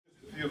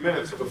few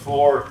minutes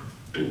before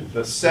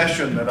the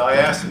session that I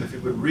asked him if he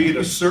would read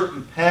a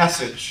certain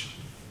passage,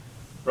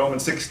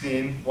 Romans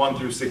 16, 1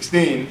 through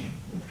 16,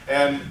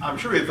 and I'm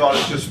sure he thought it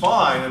was just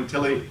fine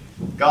until he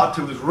got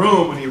to his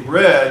room and he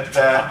read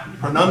that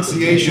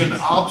pronunciation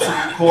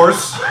obstacle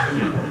course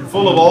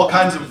full of all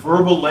kinds of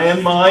verbal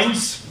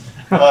landmines.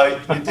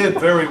 You did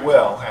very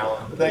well, Alan.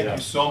 Thank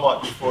you so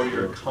much for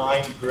your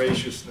kind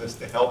graciousness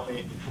to help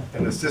me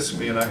and assist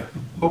me, and I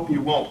hope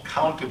you won't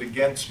count it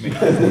against me,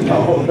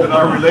 that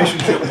our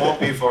relationship won't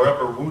be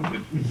forever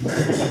wounded.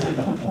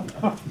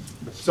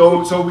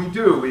 So we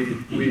do.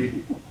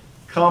 We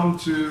come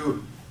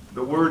to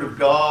the Word of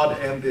God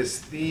and this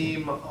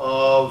theme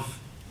of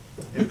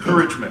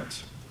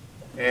encouragement.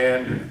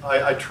 And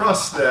I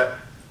trust that,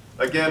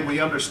 again,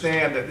 we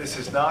understand that this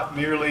is not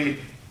merely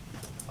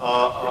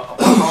a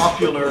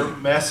popular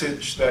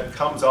message that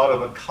comes out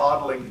of a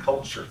coddling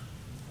culture,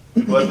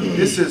 but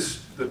this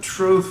is the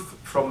truth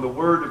from the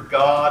Word of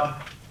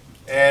God,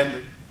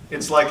 and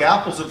it's like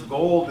apples of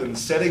gold and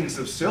settings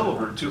of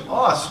silver. To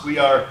us, we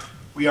are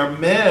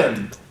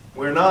men.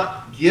 We're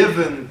not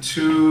given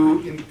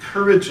to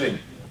encouraging.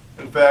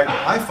 In fact,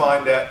 I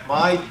find that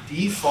my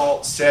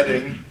default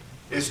setting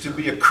is to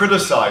be a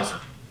criticizer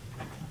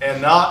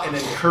and not an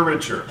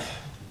encourager.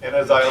 And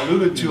as I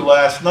alluded to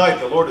last night,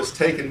 the Lord has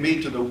taken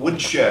me to the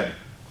woodshed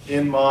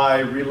in my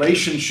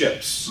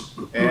relationships.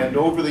 And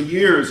over the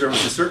years, there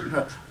was a certain,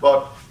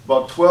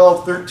 about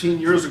 12, 13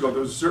 years ago,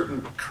 there was a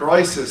certain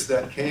crisis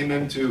that came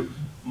into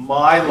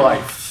my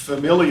life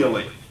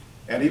familially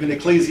and even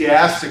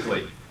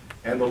ecclesiastically.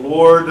 And the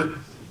Lord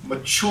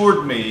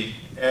matured me,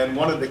 and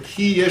one of the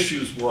key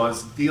issues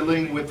was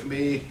dealing with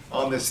me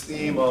on this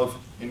theme of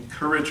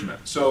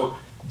encouragement. So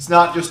it's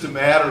not just a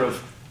matter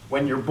of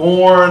when you're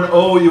born,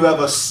 oh, you have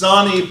a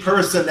sunny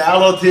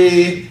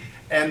personality,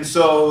 and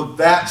so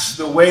that's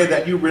the way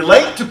that you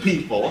relate to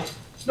people.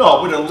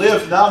 No, we're to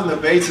live not on the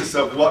basis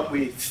of what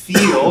we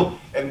feel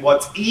and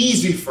what's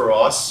easy for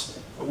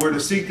us, but we're to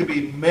seek to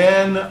be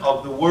men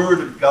of the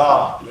Word of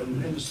God.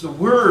 And it's the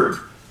Word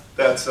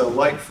that's a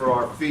light for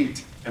our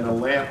feet and a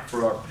lamp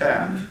for our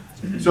path.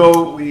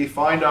 So we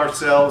find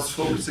ourselves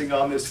focusing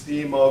on this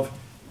theme of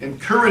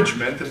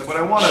encouragement. And what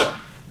I want to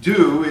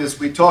do is,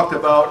 we talked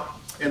about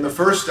in the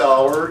first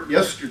hour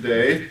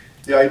yesterday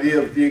the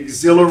idea of the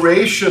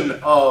exhilaration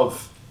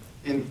of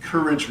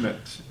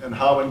encouragement, and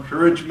how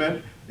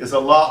encouragement is a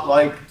lot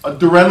like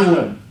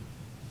adrenaline.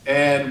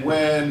 And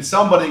when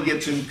somebody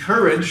gets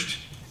encouraged,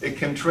 it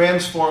can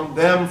transform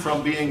them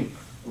from being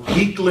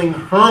weakling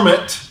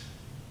hermit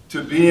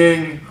to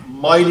being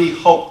mighty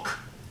Hulk.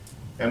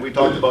 And we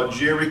talked about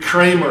Jerry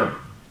Kramer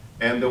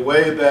and the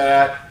way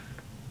that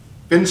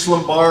Vince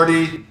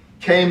Lombardi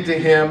came to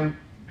him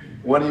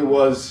when he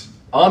was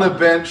on a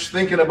bench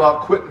thinking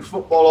about quitting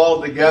football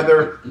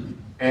altogether,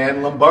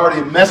 and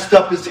Lombardi messed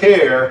up his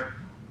hair.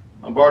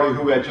 Lombardi,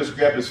 who had just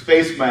grabbed his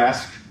face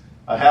mask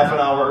a half an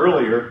hour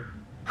earlier,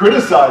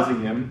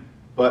 criticizing him,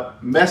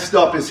 but messed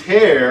up his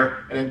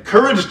hair and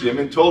encouraged him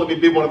and told him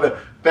he'd be one of the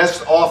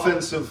best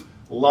offensive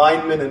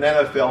linemen in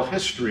NFL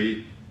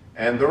history.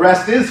 And the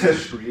rest is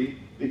history,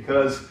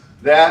 because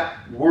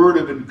that word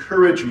of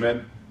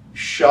encouragement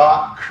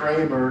shot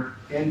Kramer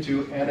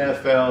into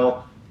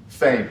NFL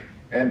fame.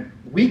 And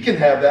we can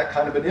have that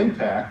kind of an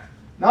impact,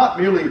 not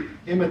merely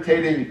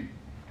imitating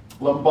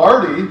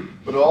Lombardi,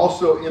 but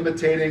also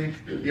imitating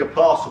the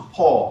Apostle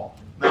Paul.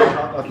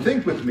 Now,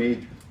 think with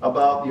me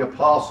about the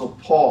Apostle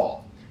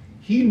Paul.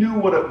 He knew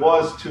what it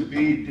was to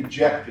be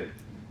dejected.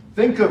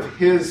 Think of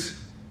his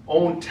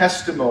own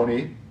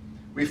testimony.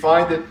 We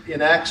find it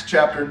in Acts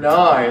chapter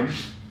 9,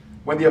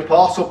 when the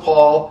Apostle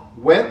Paul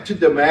went to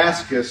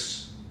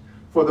Damascus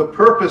for the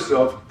purpose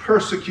of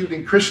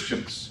persecuting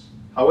Christians.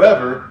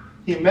 However,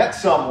 he met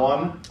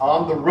someone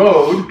on the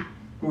road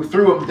who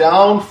threw him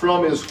down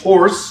from his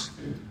horse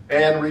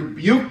and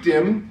rebuked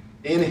him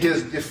in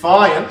his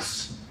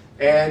defiance.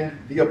 And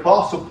the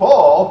Apostle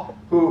Paul,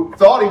 who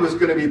thought he was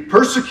going to be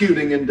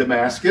persecuting in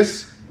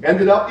Damascus,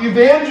 ended up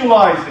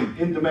evangelizing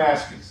in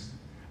Damascus.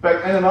 In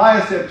fact,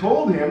 Ananias had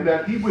told him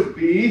that he would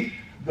be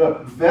the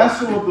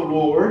vessel of the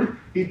Lord.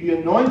 He'd be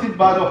anointed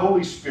by the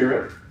Holy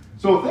Spirit.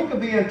 So think of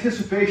the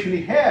anticipation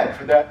he had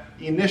for that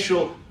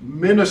initial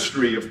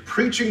ministry of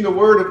preaching the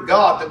Word of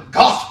God, the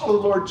gospel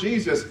of the Lord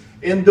Jesus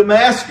in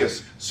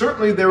Damascus.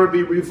 Certainly there would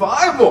be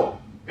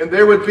revival, and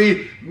there would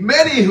be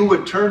many who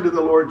would turn to the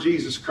Lord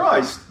Jesus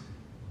Christ.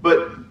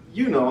 But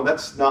you know,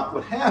 that's not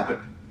what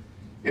happened.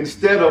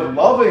 Instead of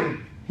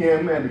loving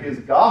him and his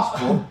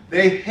gospel,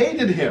 they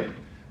hated him.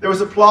 There was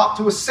a plot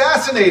to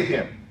assassinate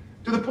him,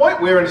 to the point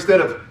where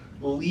instead of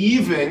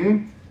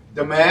leaving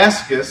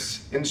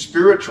Damascus in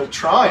spiritual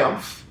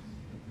triumph,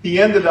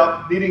 he ended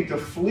up needing to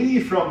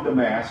flee from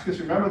Damascus.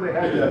 Remember, they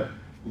had to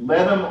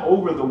let him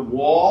over the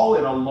wall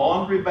in a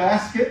laundry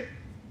basket?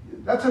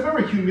 That's a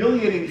very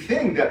humiliating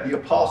thing that the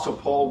Apostle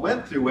Paul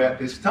went through at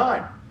this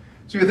time.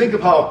 So you think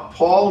of how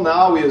Paul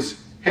now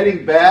is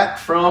heading back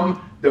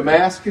from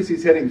Damascus.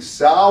 He's heading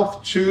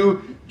south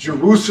to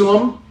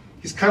Jerusalem.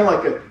 He's kind of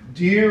like a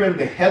deer in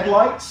the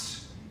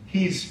headlights.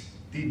 He's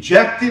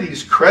dejected.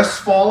 He's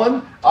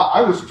crestfallen.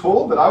 I was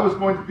told that I was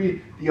going to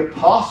be the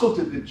apostle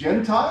to the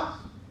Gentiles.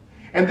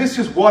 And this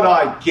is what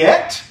I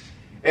get.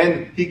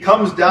 And he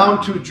comes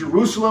down to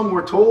Jerusalem,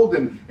 we're told,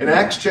 in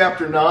Acts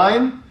chapter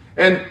 9.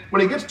 And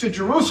when he gets to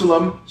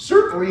Jerusalem,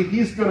 certainly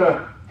he's going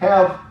to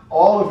have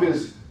all of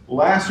his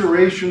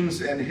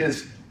lacerations and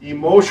his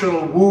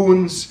emotional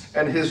wounds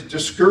and his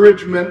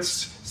discouragements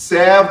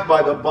salved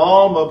by the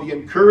balm of the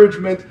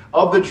encouragement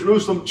of the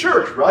Jerusalem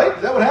church, right?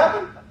 Is that what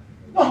happened?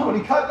 No, when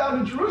he got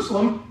down to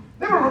Jerusalem,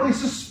 they were really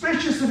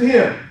suspicious of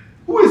him.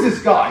 Who is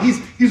this guy?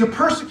 He's a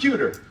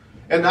persecutor.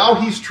 And now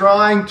he's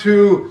trying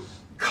to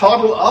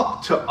cuddle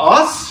up to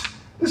us?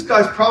 This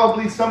guy's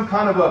probably some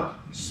kind of a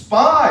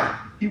spy.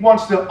 He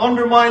wants to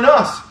undermine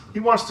us. He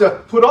wants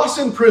to put us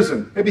in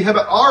prison. Maybe have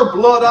our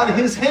blood on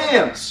his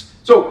hands.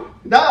 So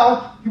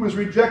now he was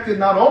rejected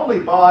not only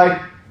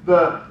by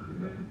the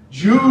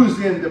Jews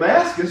in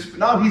Damascus, but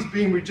now he's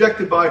being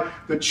rejected by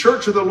the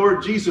church of the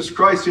Lord Jesus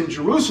Christ in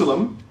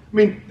Jerusalem. I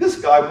mean, this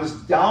guy was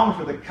down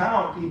for the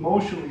count,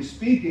 emotionally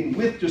speaking,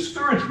 with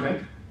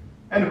discouragement.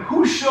 And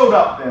who showed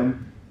up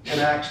then in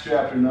Acts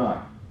chapter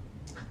 9?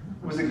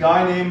 It was a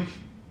guy named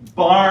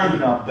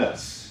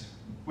Barnabas,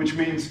 which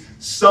means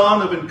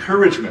son of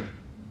encouragement.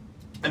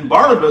 And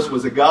Barnabas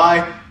was a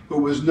guy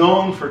who was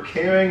known for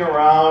carrying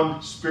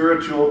around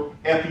spiritual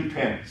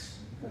EpiPens.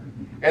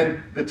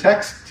 And the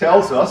text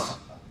tells us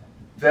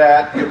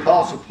that the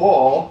Apostle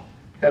Paul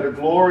had a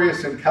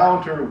glorious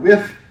encounter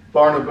with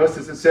Barnabas,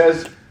 as it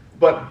says,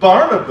 but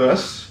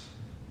Barnabas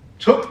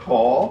took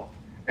Paul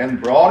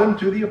and brought him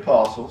to the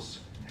apostles,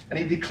 and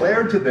he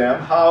declared to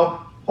them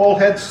how Paul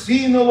had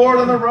seen the Lord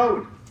on the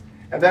road,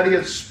 and that he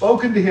had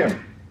spoken to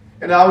him,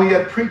 and how he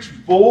had preached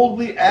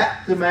boldly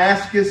at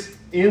Damascus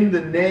in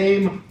the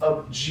name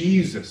of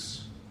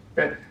Jesus.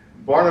 And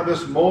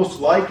Barnabas most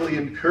likely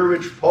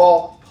encouraged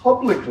Paul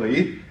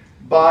publicly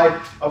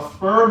by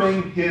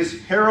affirming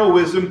his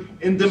heroism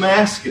in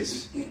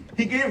Damascus.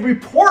 He gave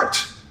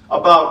report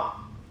about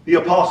the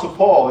Apostle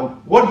Paul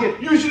and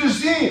what you should have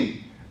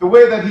seen, the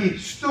way that he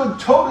stood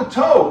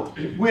toe-to-toe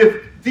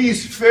with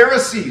these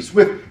Pharisees,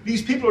 with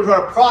these people who are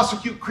trying to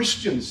prosecute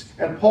Christians.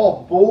 And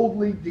Paul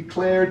boldly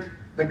declared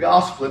the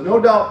gospel. And no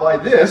doubt by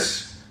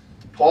this,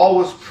 Paul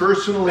was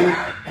personally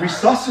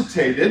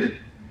resuscitated,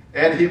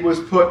 and he was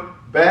put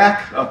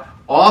back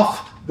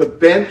off the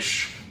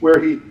bench where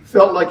he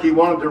felt like he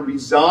wanted to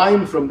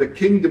resign from the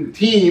kingdom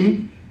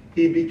team.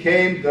 He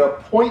became the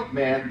point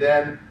man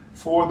then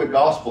for the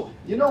gospel.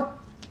 You know,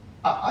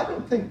 I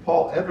don't think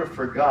Paul ever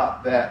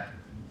forgot that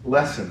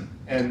lesson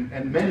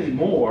and many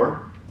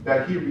more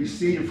that he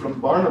received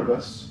from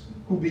Barnabas,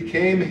 who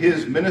became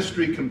his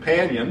ministry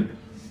companion.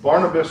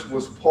 Barnabas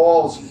was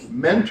Paul's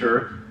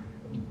mentor.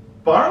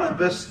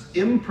 Barnabas'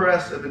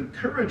 impress of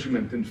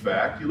encouragement, in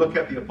fact, you look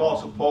at the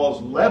Apostle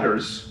Paul's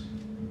letters,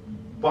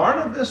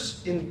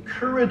 Barnabas'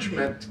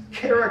 encouragement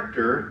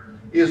character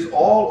is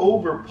all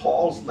over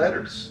Paul's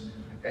letters.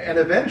 And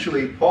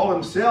eventually, Paul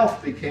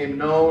himself became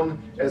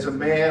known as a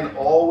man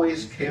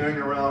always carrying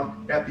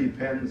around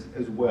EpiPens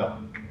as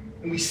well.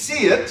 And we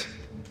see it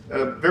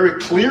very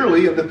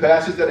clearly in the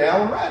passage that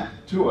Alan read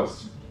to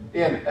us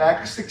in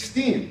Acts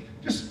 16.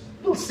 Just a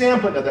little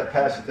sampling of that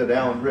passage that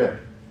Alan read.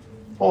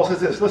 Paul says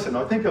this, listen,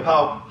 now think of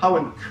how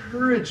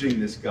encouraging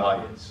this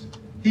guy is.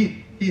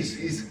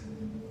 He's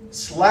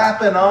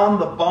slapping on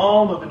the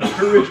balm of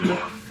encouragement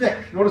thick.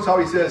 Notice how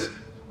he says,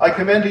 I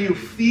commend to you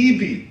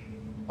Phoebe,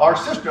 our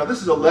sister. Now,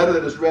 this is a letter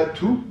that is read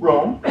to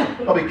Rome,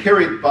 probably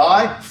carried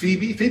by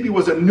Phoebe. Phoebe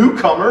was a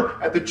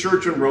newcomer at the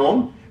church in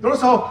Rome.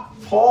 Notice how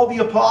Paul the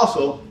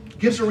Apostle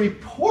gives a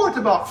report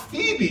about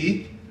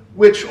Phoebe,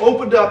 which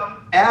opened up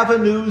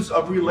avenues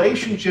of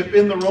relationship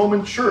in the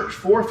Roman church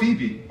for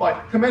Phoebe by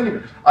commending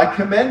her. I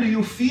commend to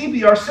you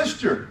Phoebe, our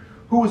sister,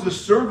 who is a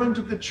servant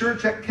of the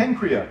church at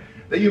Cenchrea,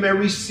 that you may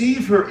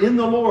receive her in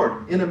the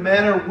Lord in a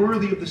manner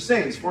worthy of the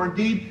saints. For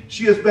indeed,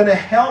 she has been a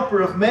helper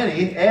of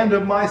many and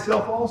of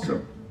myself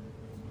also.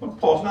 But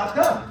Paul's not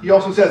done. He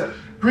also says,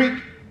 greet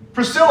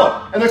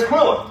Priscilla and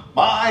Aquila,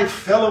 my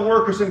fellow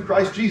workers in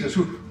Christ Jesus,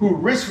 who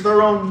risked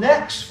their own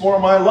necks for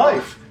my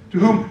life, to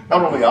whom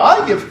not only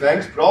I give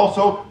thanks, but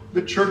also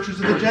the churches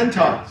of the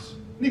Gentiles.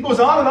 And he goes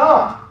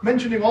on,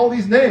 mentioning all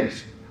these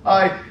names.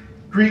 I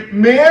greet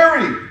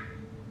Mary,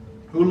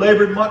 who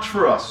labored much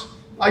for us.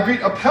 I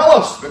greet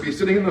Apelles, maybe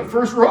sitting in the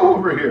first row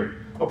over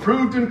here,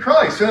 approved in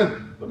Christ.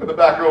 And look at the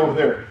back row over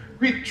there.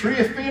 Greet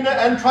Tryphena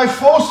and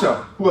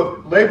Tryphosa, who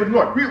have labored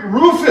more. Greet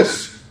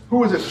Rufus,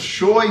 who is a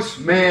choice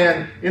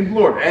man in the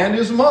Lord, and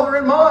his mother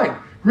and mine.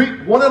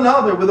 Greet one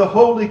another with a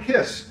holy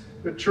kiss.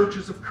 The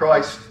churches of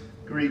Christ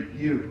greet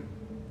you.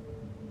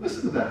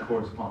 Listen to that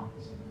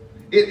correspondence.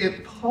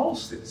 It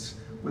pulses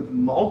with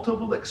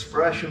multiple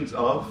expressions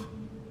of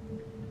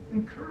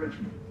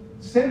encouragement.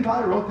 Same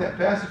guy wrote that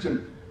passage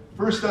in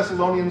 1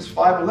 Thessalonians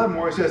 5:11,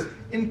 where he says,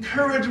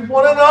 encourage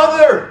one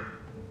another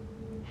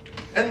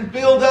and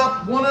build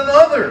up one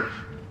another,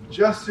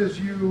 just as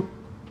you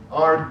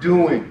are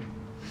doing.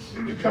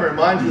 It kind of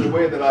reminds me of the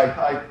way that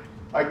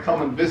I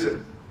come and visit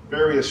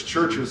various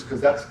churches, because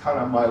that's kind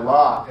of my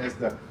lot as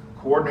the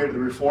coordinator of the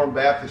Reformed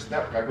Baptist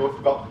Network. I go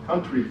throughout the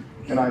country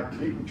and I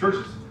meet in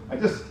churches.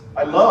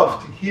 I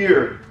love to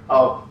hear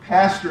how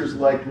pastors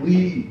like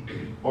Lee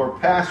or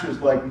pastors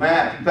like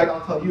Mac, in fact,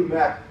 I'll tell you,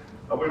 Mac,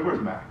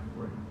 where's Mac?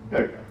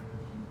 There you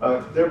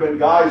go. There have been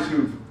guys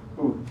who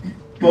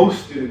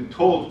boasted and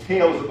told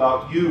tales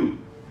about you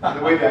and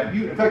the way that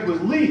you, in fact, it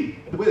was Lee,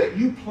 the way that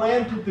you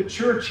planted the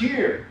church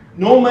here.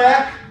 No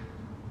Mac,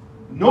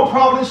 no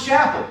Providence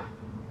Chapel.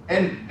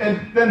 And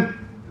then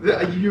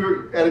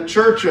you're at a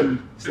church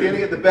and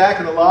standing at the back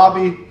in the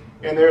lobby,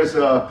 and there's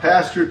a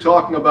pastor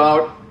talking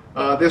about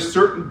this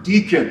certain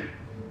deacon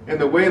and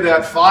the way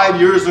that 5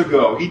 years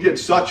ago he did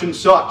such and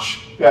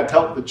such that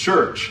helped the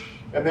church.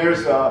 And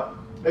there's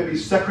maybe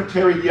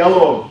Secretary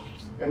Yellow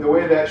and the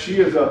way that she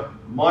is a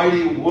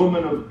mighty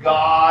woman of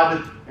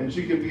God and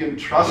she can be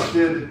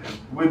entrusted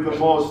with the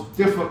most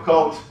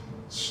difficult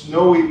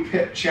snowy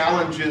pit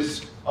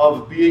challenges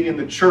of being in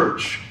the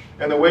church.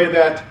 And the way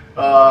that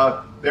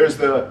there's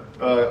the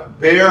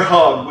bear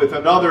hug with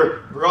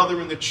another brother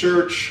in the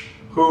church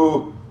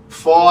who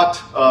fought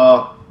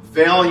a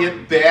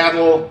valiant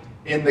battle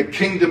in the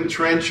kingdom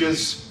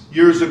trenches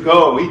years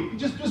ago. He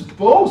just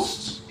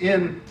boasts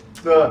in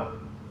the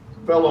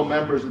fellow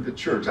members of the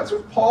church. That's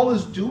what Paul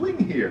is doing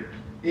here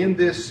in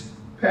this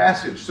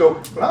passage. So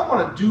what I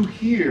want to do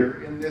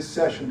here in this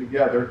session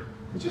together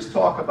is just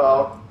talk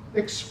about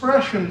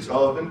expressions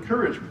of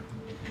encouragement.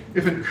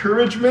 If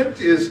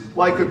encouragement is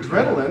like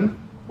adrenaline,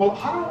 well,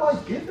 how do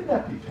I give an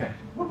EpiPen?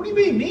 What do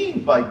you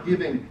mean by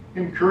giving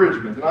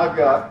encouragement? And I've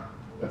got,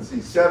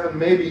 7,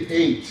 maybe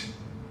 8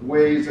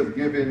 ways of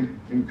giving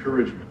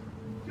encouragement.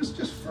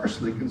 Just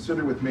firstly,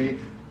 consider with me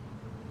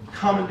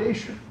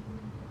commendation.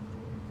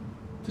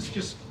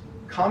 Just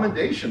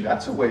commendation.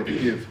 That's a way to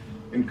give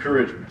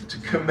encouragement. To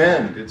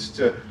commend. It's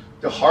to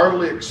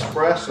heartily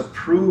express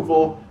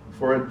approval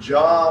for a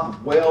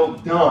job well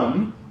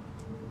done.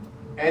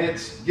 And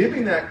it's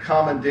giving that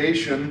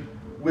commendation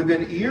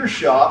within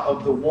earshot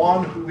of the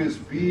one who is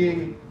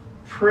being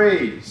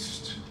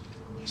praised,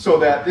 so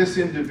that this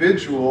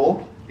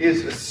individual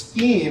is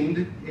esteemed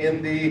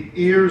in the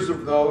ears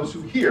of those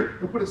who hear.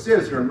 Look what it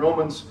says here in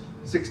Romans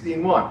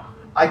 16:1.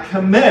 I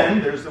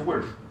commend, there's the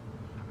word,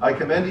 I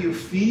commend to you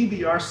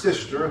Phoebe, our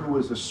sister, who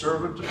is a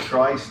servant of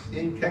Christ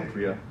in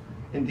Cenchrea.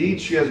 Indeed,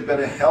 she has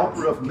been a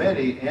helper of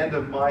many and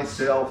of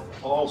myself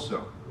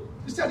also.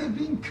 Just that he's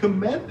being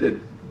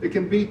commended. It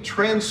can be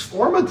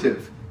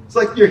transformative. It's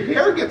like your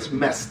hair gets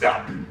messed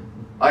up.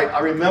 I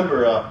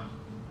remember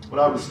when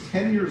I was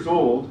 10 years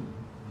old,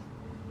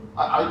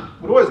 I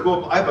would always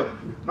go up.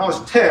 When I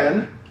was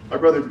 10, my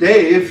brother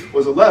Dave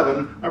was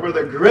 11, my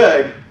brother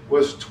Greg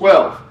was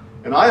 12.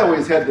 And I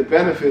always had the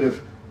benefit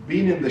of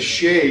being in the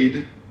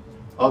shade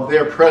of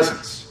their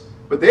presence.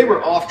 But they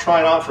were off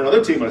trying out for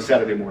another team on a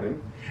Saturday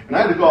morning, and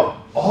I had to go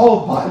up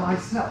all by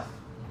myself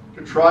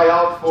to try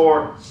out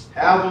for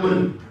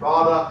Haviland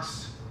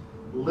Products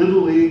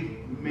Little League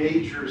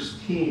Majors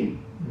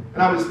team.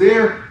 And I was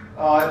there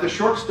at the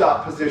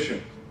shortstop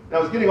position. And I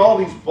was getting all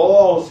these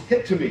balls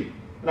hit to me.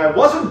 And I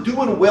wasn't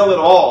doing well at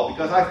all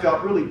because I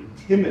felt really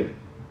timid.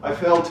 I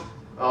felt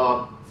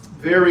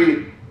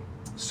very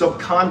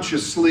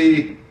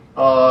subconsciously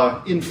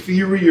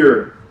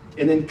inferior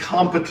and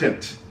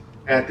incompetent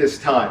at this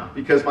time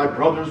because my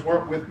brothers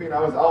weren't with me and I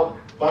was out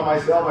by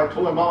myself. I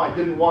told my mom I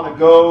didn't want to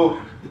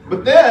go.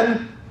 But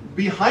then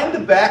behind the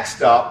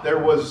backstop there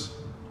was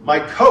my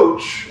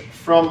coach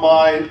from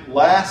my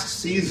last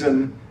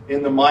season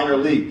in the minor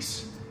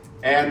leagues.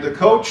 And the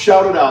coach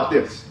shouted out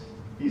this.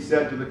 He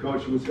said to the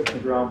coach who was hitting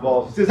the ground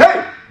balls, he says,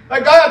 hey,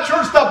 that guy at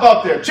shortstop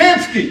out there,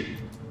 Chanski,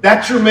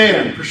 that's your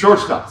man for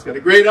shortstop. He's got a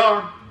great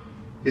arm.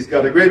 He's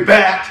got a great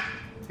bat.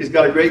 He's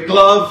got a great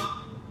glove.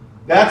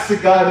 That's the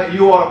guy that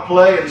you ought to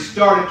play and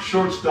start at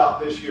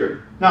shortstop this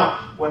year.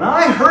 Now, when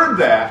I heard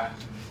that,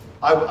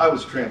 I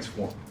was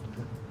transformed.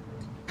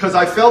 Because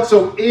I felt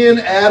so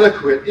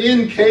inadequate,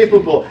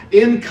 incapable,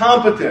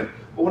 incompetent.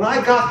 But when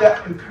I got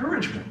that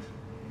encouragement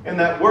and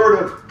that word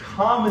of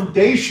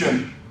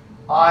commendation,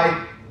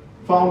 I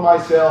found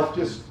myself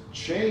just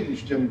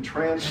changed and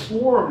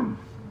transformed.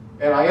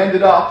 And I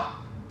ended up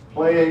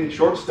playing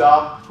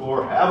shortstop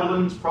for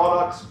Haviland's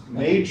Products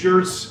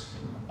Majors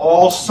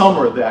all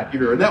summer that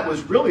year. And that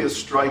was really a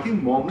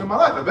striking moment in my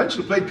life. I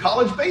eventually played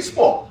college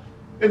baseball.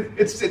 And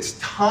it's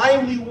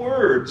timely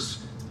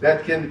words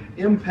that can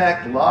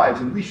impact lives.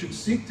 And we should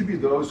seek to be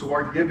those who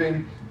are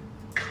giving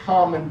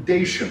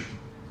commendation.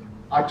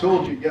 I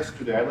told you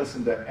yesterday, I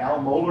listened to Al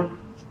Mohler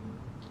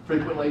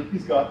frequently.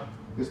 He's got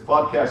this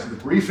podcast, The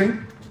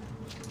Briefing.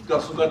 He's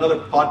also got another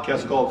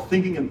podcast called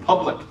Thinking in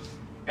Public.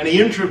 And he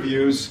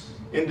interviews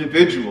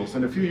individuals.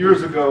 And a few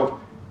years ago,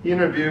 he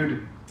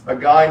interviewed a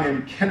guy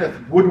named Kenneth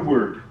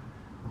Woodward,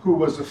 who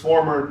was a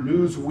former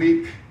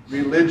Newsweek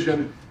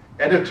religion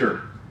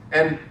editor.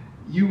 And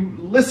you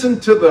listen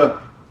to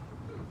the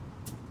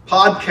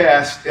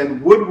podcast,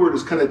 and Woodward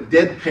is kind of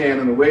deadpan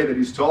in the way that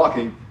he's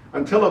talking,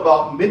 until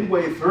about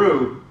midway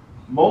through,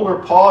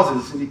 Mohler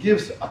pauses and he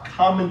gives a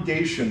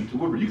commendation to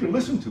Woodward. You can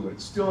listen to it.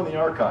 It's still in the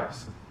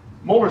archives.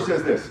 Mohler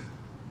says this,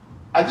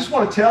 I just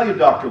want to tell you,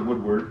 Dr.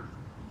 Woodward,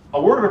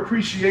 a word of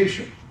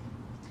appreciation.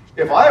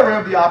 If I ever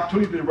have the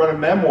opportunity to write a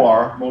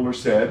memoir, Moeller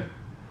said,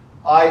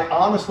 I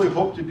honestly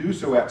hope to do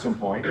so at some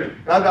point.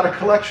 And I've got a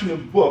collection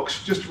of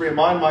books just to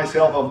remind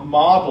myself of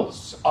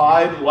models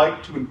I'd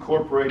like to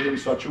incorporate in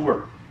such a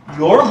work.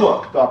 Your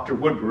book, Dr.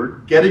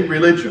 Woodward, Getting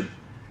Religion,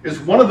 is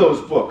one of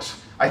those books.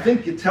 I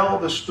think you tell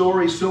the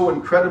story so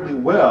incredibly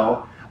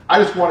well.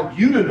 I just wanted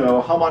you to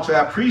know how much I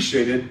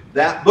appreciated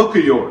that book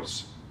of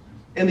yours.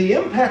 And the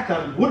impact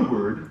on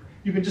Woodward,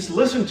 you can just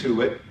listen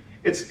to it.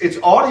 It's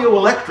audio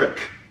electric,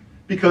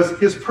 because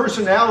his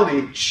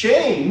personality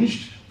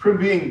changed from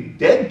being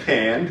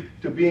deadpanned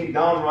to being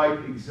downright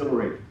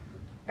exhilarated.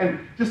 And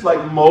just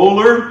like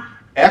Moeller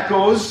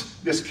echoes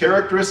this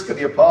characteristic of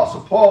the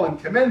Apostle Paul in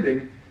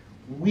commending,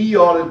 we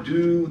ought to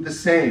do the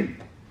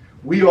same.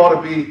 We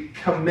ought to be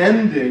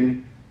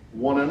commending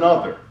one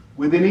another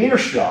within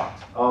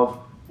earshot of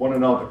one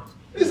another.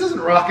 This isn't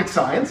rocket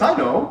science, I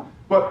know,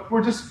 but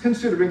we're just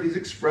considering these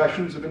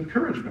expressions of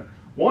encouragement.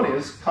 One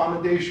is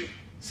commendation.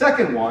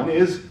 Second one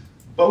is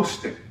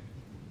boasting.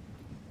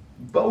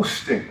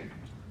 Boasting.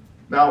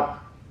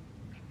 Now,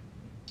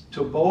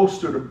 to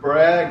boast or to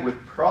brag with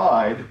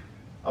pride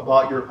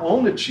about your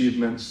own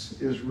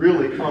achievements is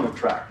really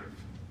unattractive.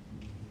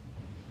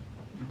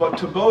 But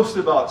to boast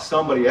about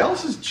somebody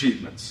else's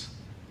achievements,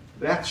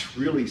 that's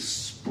really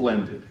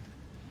splendid.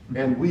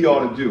 And we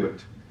ought to do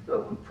it.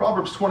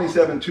 Proverbs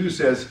 27:2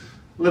 says,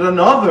 let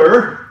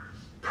another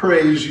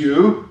praise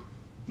you,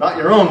 not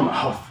your own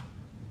mouth.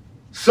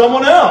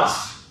 Someone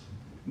else,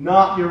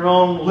 not your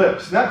own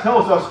lips. And that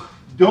tells us,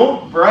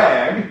 don't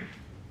brag,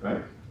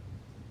 right?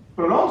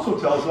 But it also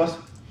tells us,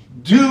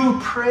 do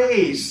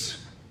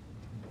praise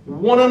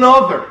one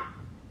another.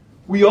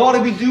 We ought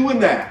to be doing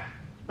that.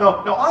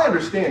 Now I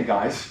understand,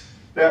 guys,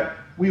 that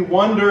we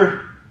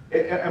wonder,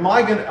 am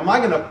I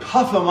going to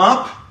puff them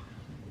up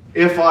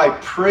if I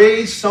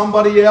praise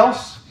somebody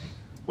else?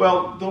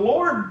 Well, the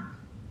Lord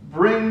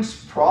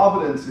brings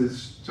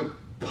providences to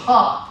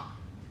pop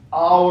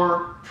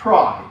our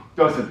pride,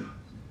 doesn't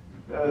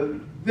he?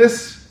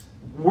 This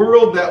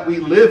world that we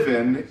live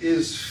in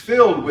is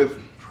filled with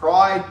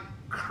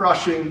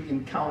pride-crushing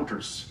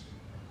encounters.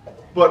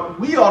 But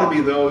we ought to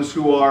be those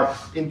who are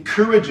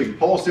encouraging.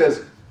 Paul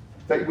says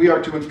that we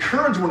are to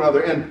encourage one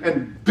another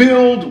and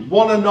build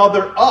one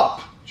another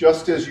up,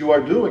 just as you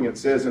are doing, it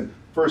says in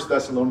 1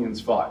 Thessalonians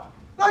 5.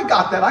 And I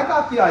got that. I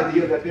got the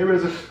idea that there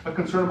is a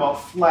concern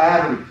about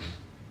flattery.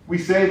 We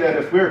say that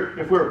if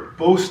we're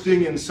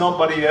boasting in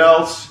somebody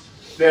else,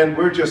 then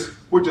we're just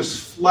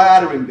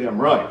flattering them,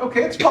 right?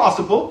 Okay, it's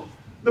possible.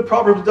 The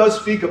Proverbs does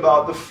speak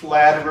about the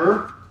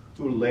flatterer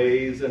who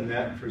lays a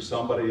net for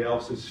somebody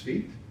else's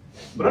feet.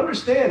 But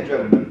understand,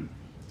 gentlemen,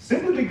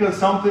 simply because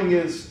something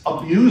is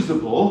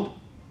abusable,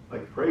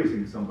 like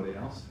praising somebody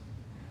else,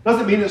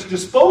 doesn't mean it's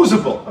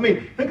disposable. I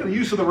mean, think of the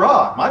use of the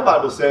rod. My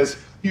Bible says,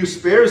 he who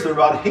spares the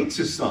rod hates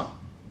his son.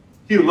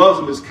 He who loves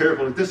him is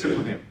careful to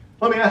discipline him.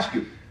 Let me ask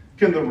you,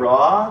 can the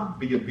rod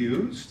be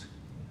abused?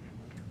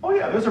 Oh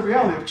yeah, there's a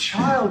reality of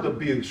child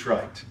abuse,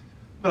 right?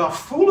 But how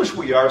foolish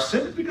we are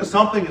simply because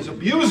something is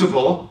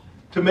abusable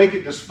to make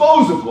it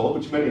disposable,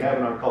 which many have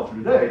in our culture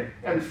today,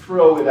 and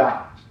throw it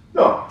out.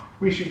 No,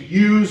 we should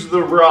use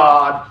the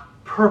rod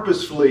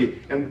purposefully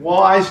and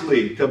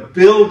wisely to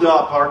build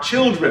up our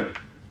children.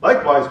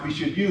 Likewise, we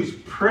should use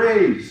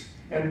praise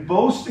and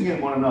boasting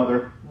in one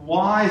another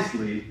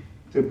wisely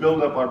to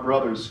build up our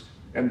brothers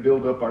and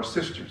build up our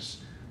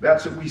sisters.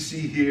 That's what we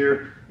see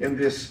here in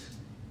this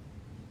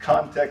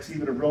context,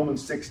 even of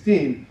Romans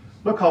 16.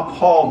 Look how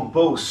Paul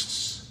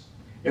boasts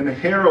in the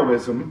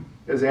heroism,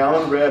 as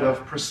Alan read,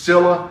 of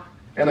Priscilla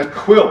and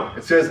Aquila.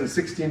 It says in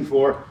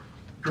 16:4,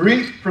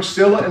 greet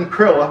Priscilla and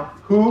Aquila,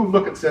 who,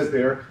 look, it says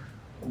there,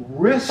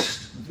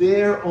 risked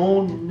their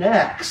own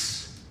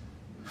necks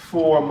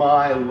for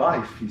my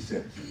life, he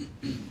says.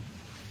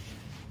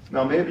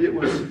 Now, maybe it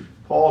was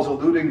Paul's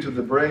alluding to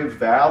the brave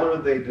valor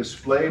they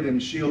displayed in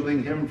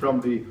shielding him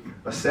from the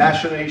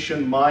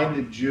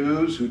assassination-minded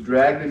Jews who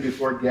dragged him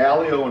before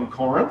Gallio in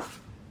Corinth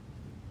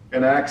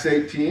in Acts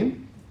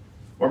 18.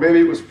 Or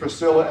maybe it was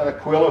Priscilla and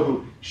Aquila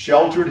who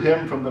sheltered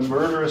him from the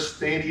murderous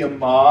stadium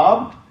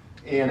mob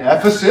in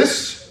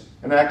Ephesus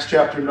in Acts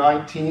chapter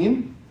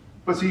 19.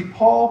 But see,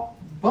 Paul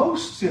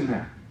boasts in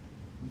that.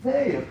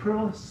 They,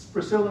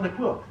 Priscilla and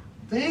Aquila,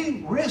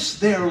 they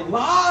risked their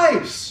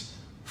lives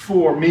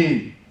for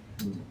me.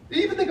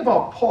 Even think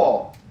about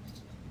Paul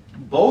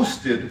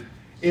boasted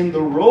in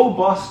the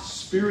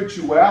robust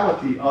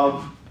spirituality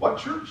of what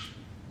church?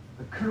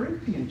 The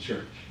Corinthian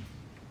church.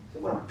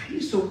 What a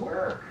piece of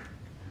work.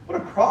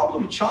 What a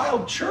problem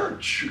child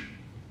church.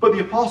 But the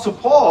Apostle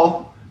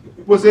Paul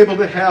was able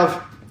to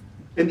have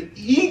an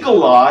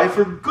eagle eye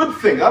for good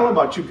things. I don't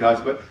know about you guys,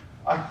 but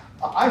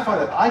I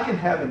find that I can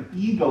have an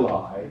eagle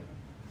eye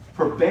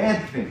for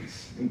bad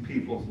things in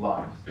people's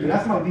lives. And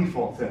that's my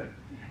default setting.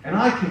 And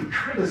I can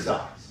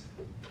criticize.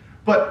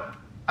 But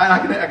I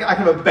can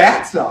have a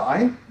bat's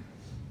eye.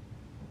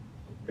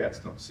 Bats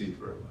don't see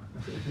very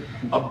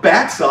well. A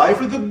bat's eye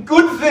for the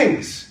good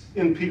things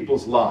in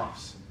people's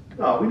lives.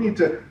 No, we need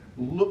to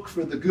look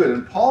for the good.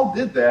 And Paul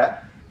did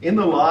that in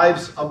the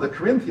lives of the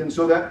Corinthians,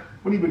 so that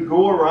when he would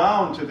go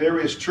around to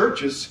various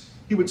churches,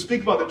 he would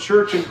speak about the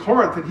church in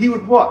Corinth, and he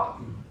would what?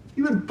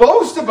 He would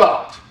boast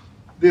about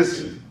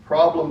this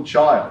problem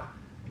child.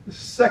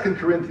 2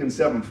 Corinthians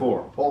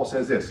 7:4, Paul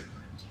says this,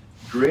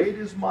 "Great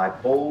is my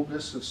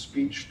boldness of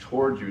speech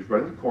toward you." He's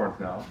writing to Corinth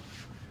now.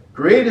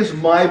 "Great is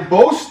my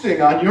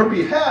boasting on your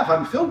behalf.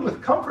 I'm filled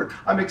with comfort.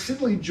 I'm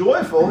exceedingly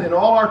joyful in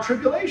all our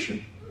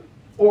tribulation."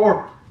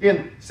 Or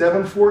in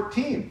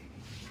 7:14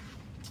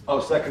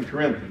 of 2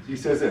 Corinthians, he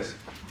says this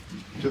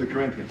to the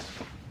Corinthians,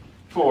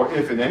 "For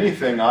if in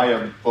anything I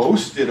have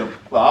boasted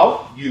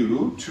about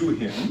you to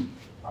him,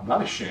 I'm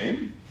not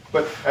ashamed.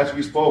 But as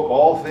we spoke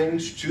all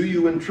things to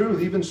you in truth,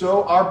 even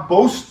so our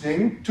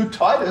boasting to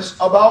Titus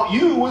about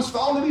you was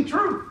found to be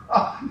true."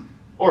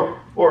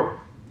 Or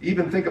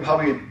even think of how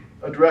he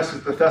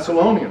addresses the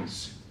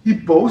Thessalonians. He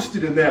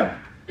boasted in them.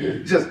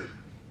 He says,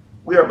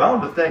 "We are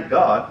bound to thank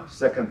God,"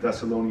 2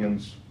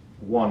 Thessalonians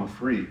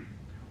 1:3.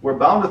 "We're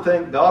bound to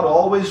thank God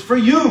always for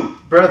you,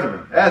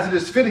 brethren, as it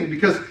is fitting,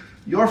 because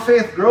your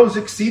faith grows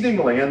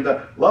exceedingly, and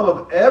the love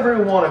of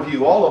every one of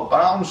you all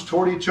abounds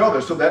toward each other,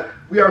 so that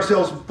we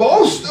ourselves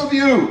boast of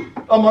you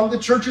among the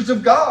churches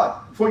of God,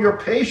 for your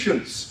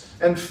patience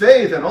and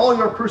faith and all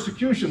your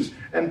persecutions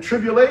and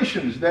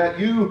tribulations that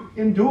you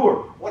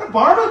endure." What a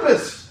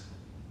Barnabas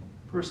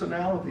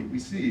personality we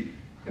see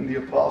in the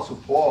Apostle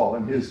Paul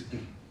and his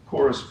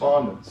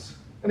correspondence.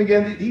 And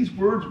again, these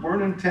words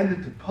weren't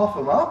intended to puff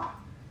them up,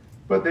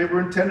 but they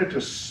were intended to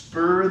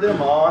spur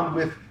them on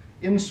with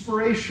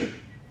inspiration.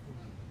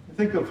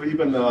 Think of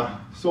even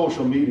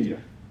social media.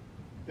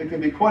 It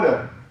can be quite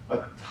a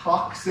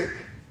toxic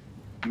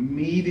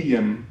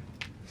medium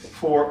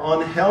for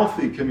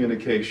unhealthy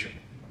communication.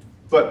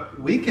 But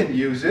we can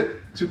use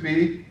it to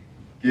be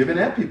given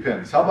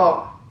EpiPens. How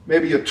about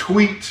maybe a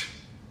tweet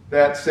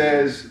that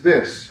says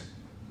this: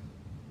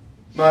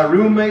 "My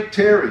roommate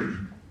Terry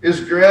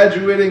is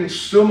graduating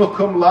summa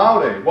cum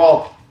laude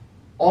while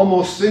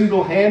almost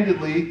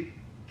single-handedly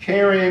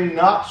carrying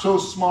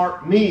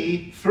not-so-smart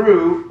me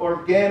through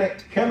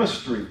organic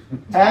chemistry.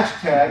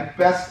 Hashtag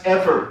best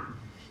ever."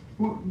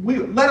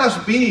 Let us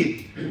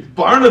be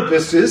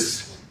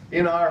Barnabases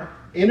in our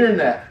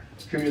internet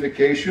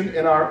communication,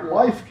 in our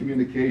life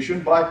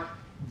communication, by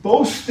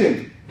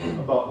boasting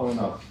about one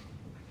another.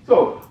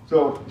 So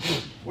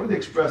what are the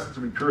expressions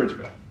of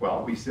encouragement?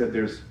 Well, we said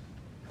there's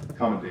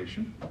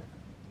commendation,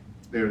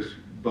 there's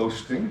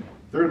boasting.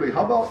 Thirdly,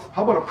 how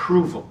about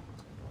approval?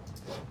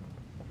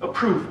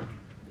 Approval.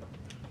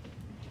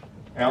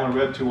 Alan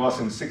read to us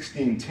in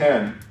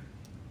 16:10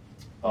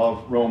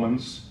 of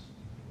Romans,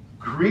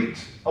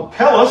 "Greet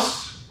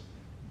Apelles,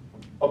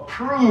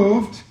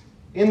 approved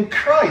in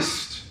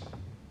Christ."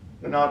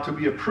 And now to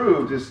be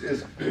approved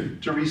is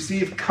to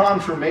receive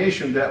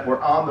confirmation that we're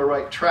on the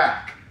right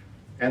track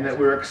and that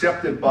we're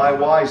accepted by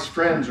wise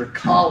friends or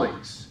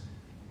colleagues.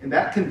 And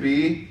that can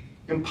be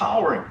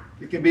empowering.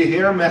 It can be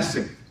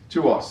hair-messing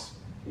to us.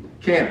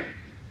 Can it?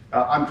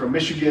 I'm from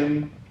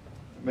Michigan.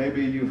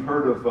 Maybe you've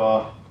heard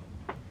of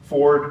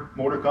Ford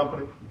Motor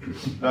Company.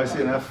 I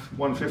see an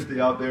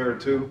F-150 out there or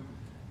two.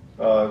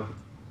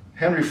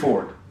 Henry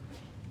Ford.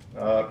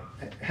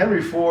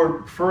 Henry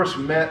Ford first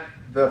met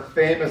the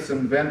famous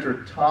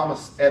inventor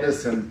Thomas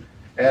Edison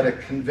at a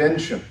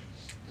convention.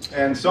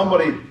 And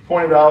somebody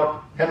pointed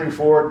out Henry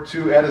Ford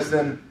to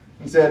Edison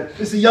and said,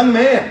 "This is a young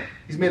man.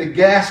 He's made a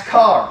gas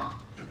car."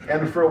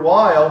 And for a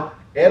while,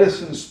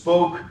 Edison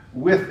spoke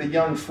with the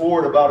young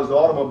Ford about his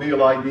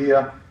automobile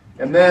idea.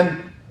 And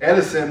then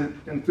Edison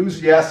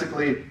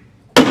enthusiastically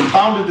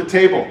pounded the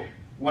table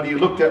when he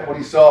looked at what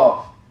he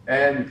saw.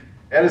 And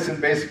Edison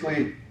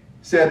basically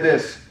said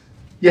this: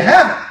 "You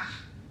have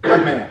it,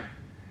 young man.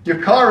 Your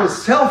car is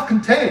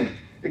self-contained.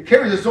 It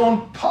carries its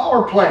own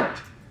power plant."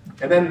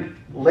 And then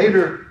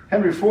later,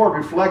 Henry Ford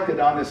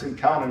reflected on this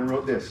encounter and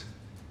wrote this: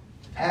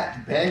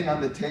 "That bang on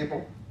the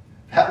table,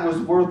 that was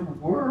worth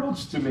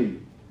worlds to me.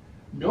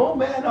 No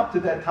man up to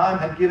that time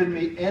had given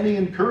me any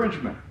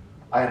encouragement.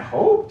 I had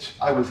hoped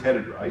I was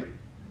headed right.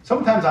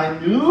 Sometimes I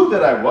knew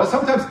that I was.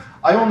 Sometimes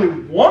I only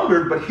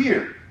wondered, but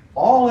here,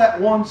 all at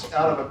once,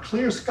 out of a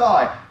clear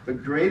sky, the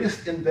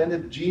greatest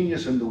inventive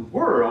genius in the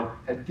world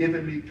had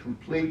given me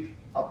complete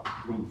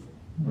approval."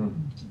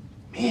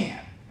 Man,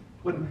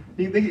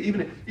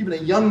 even a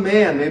young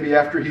man, maybe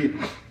after he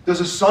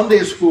does a Sunday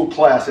school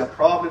class at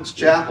Providence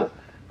Chapel,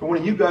 for one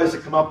of you guys to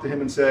come up to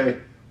him and say,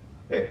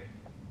 "Hey,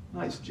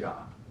 nice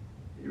job.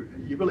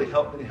 You really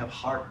helped me to have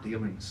heart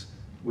dealings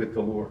with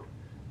the Lord."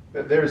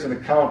 There's an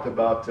account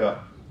about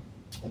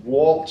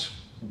Walt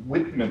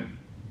Whitman,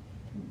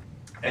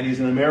 and he's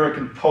an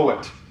American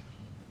poet.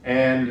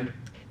 And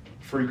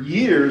for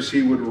years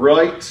he would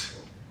write,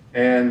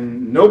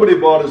 and nobody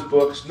bought his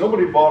books,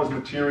 nobody bought his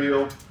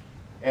material.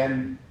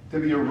 And to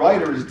be a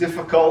writer is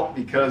difficult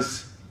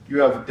because you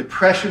have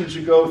depressions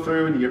you go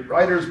through and you get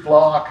writer's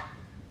block.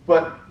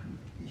 But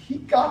he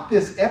got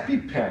this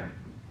EpiPen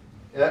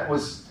that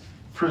was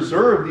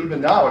preserved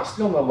even now. It's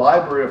still in the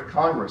Library of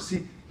Congress.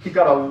 He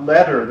got a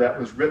letter that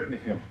was written to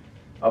him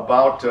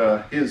about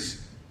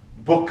his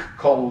book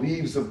called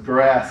Leaves of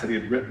Grass that he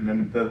had written,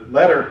 and the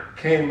letter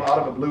came out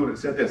of the blue and it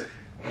said this: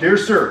 "Dear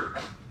sir,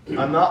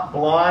 I'm not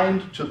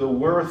blind to the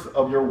worth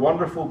of your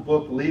wonderful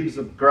book, Leaves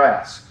of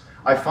Grass.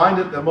 I find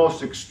it the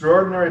most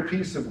extraordinary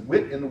piece of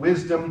wit and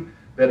wisdom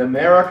that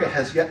America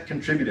has yet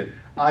contributed.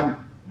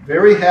 I'm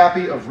very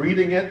happy of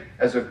reading it,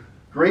 as a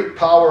great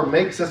power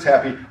makes us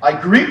happy. I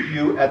greet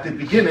you at the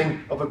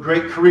beginning of a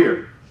great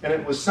career." And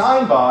it was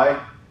signed by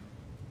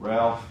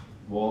Ralph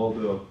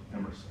Waldo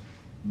Emerson.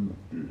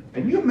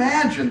 And you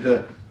imagine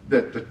the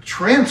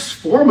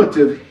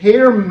transformative,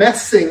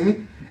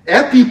 hair-messing,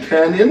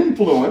 EpiPen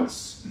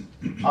influence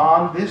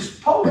on this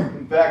poet.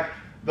 In fact,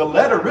 the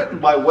letter written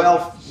by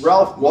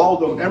Ralph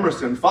Waldo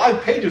Emerson,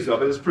 5 pages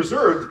of it, is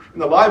preserved in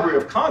the Library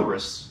of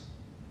Congress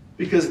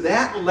because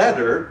that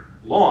letter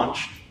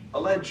launched a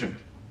legend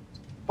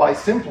by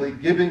simply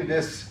giving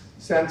this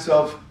sense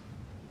of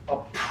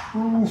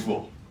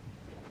approval.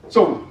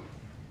 So,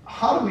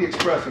 how do we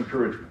express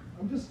encouragement?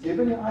 I'm just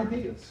giving you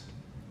ideas.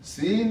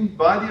 Seen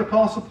by the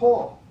Apostle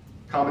Paul.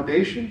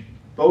 Commendation,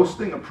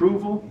 boasting,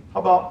 approval.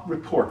 How about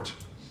report?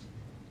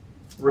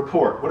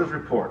 Report. What is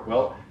report?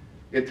 Well,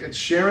 it's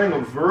sharing a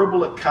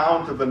verbal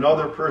account of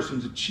another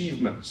person's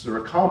achievements or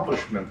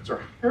accomplishments or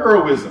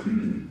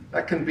heroism.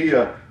 That can be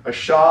a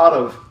shot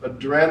of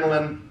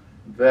adrenaline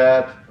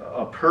that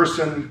a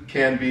person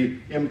can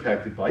be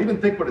impacted by. Even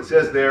think what it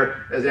says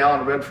there, as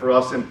Alan read for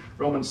us in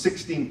Romans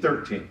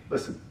 16:13.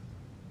 Listen.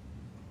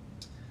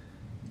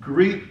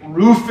 "Greet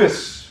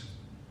Rufus,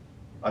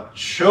 a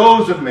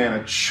chosen man,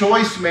 a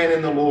choice man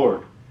in the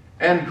Lord,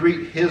 and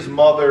greet his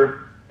mother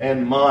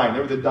and mine."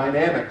 There were the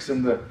dynamics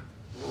in the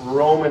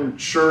Roman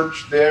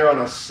church there on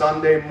a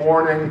Sunday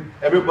morning.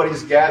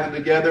 Everybody's gathered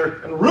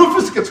together, and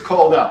Rufus gets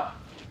called out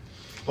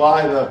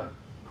by the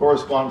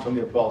correspondence from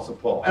the Apostle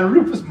Paul. And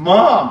Rufus'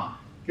 mom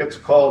gets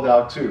called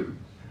out too.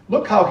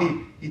 Look how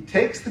he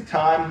takes the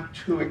time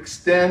to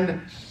extend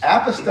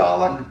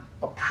apostolic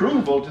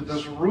approval to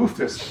this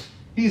Rufus.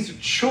 He's a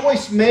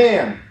choice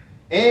man,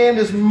 and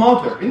his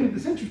mother. And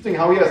it's interesting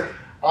how he has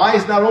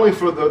eyes not only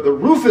for the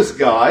Rufus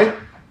guy,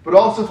 but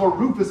also for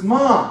Rufus'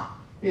 mom.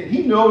 And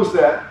he knows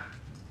that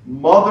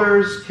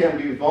mothers can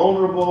be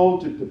vulnerable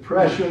to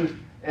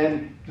depression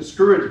and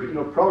discouragement. You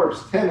know,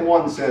 Proverbs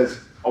 10:1 says,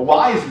 "A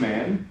wise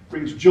man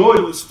brings joy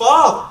to his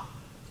father,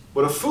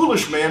 but a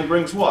foolish man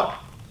brings what?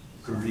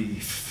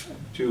 Grief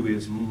to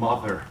his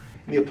mother."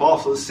 And the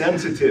apostle is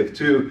sensitive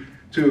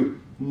to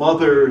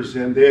mothers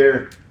and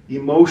their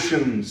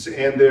emotions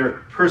and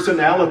their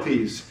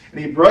personalities. And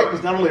he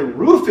brightens not only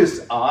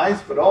Rufus'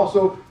 eyes, but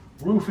also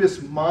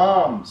Rufus'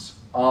 mom's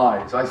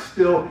eyes. I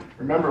still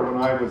remember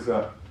when I was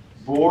a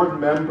board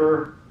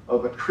member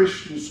of a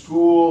Christian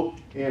school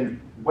in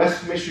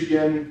West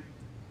Michigan,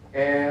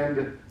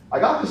 and I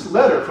got this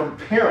letter from a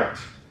parent.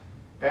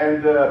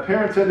 And the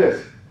parent said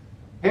this: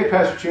 "Hey,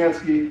 Pastor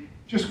Chanski,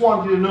 just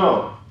wanted you to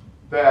know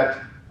that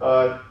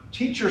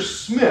Teacher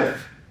Smith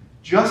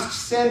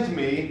just sent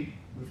me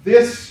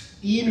this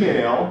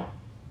email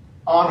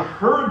on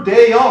her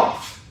day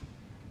off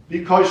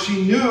because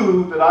she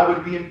knew that I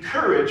would be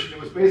encouraged." It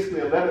was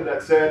basically a letter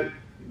that said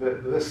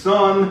the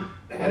son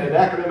had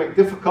academic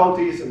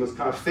difficulties and was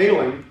kind of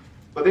failing,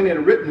 but then he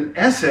had written an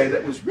essay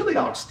that was really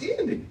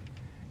outstanding.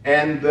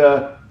 And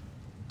the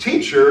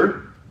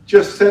teacher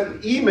just sent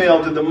an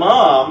email to the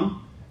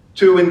mom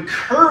to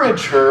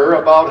encourage her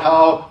about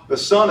how the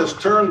son has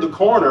turned the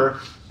corner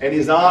and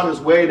he's on his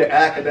way to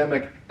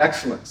academic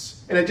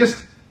excellence. And it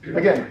just,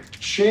 again,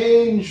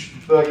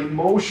 changed the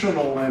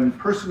emotional and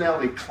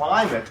personality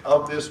climate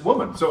of this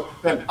woman. So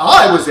then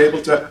I was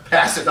able to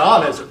pass it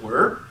on, as it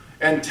were,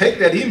 and take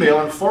that email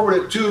and forward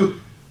it to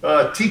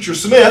Teacher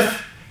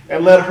Smith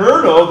and let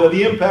her know that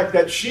the impact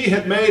that she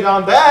had made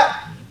on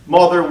that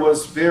mother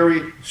was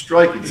very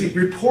striking. See,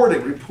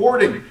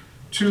 reporting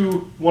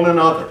to one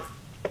another.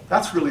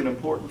 That's really an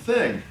important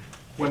thing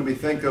when we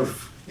think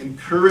of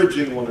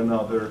encouraging one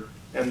another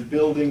and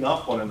building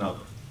up one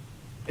another.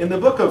 In the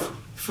book of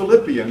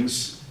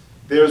Philippians,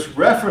 there's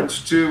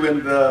reference to,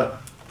 in the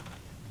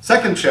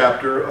 2nd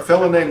chapter, a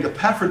fellow named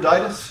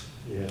Epaphroditus.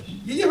 Yes.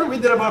 You ever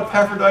read that about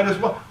Epaphroditus?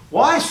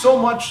 Why so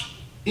much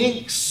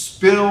ink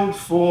spilled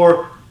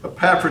for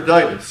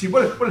Epaphroditus? See,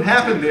 what had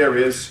happened there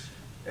is,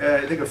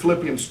 I think of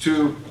Philippians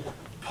 2,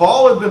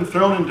 Paul had been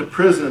thrown into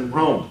prison in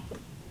Rome.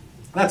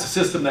 That's a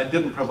system that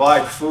didn't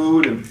provide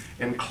food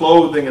and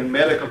clothing and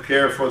medical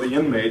care for the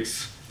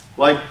inmates.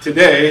 Like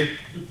today,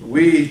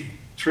 we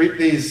treat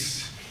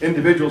these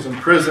individuals in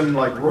prison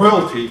like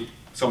royalty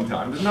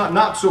sometimes.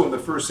 Not so in the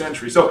 1st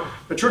century. So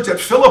the church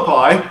at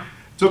Philippi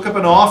took up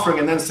an offering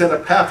and then sent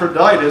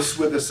Epaphroditus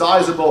with a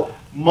sizable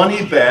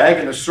money bag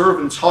and a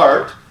servant's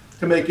heart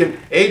to make an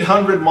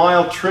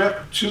 800-mile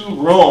trip to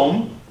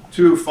Rome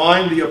to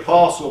find the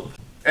apostle.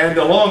 And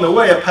along the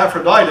way,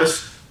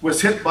 Epaphroditus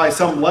was hit by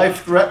some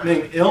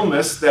life-threatening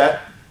illness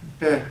that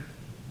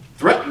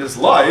threatened his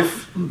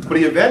life, but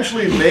he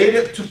eventually made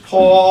it to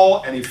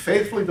Paul, and he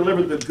faithfully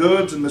delivered the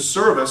goods and the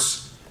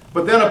service.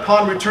 But then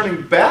upon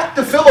returning back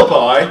to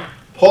Philippi,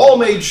 Paul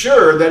made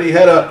sure that he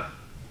had a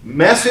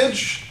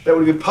message that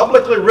would be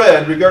publicly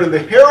read regarding the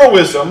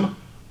heroism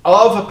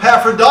of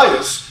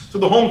Epaphroditus, so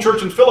the home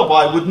church in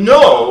Philippi would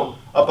know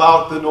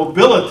about the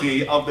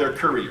nobility of their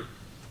courier.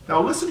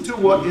 Now listen to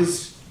what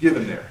is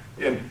given there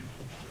in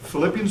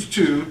Philippians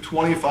 2,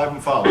 25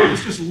 and following.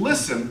 Let's just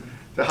listen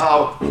to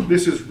how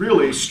this is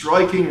really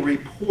striking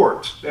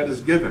report that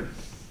is given.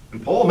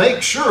 And Paul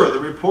makes sure the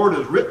report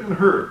is written and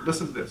heard.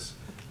 Listen to this.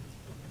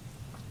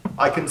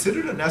 I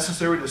considered it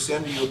necessary to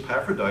send to you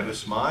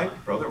Epaphroditus, my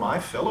brother, my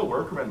fellow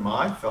worker, and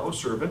my fellow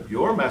servant,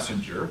 your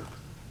messenger,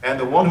 and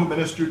the one who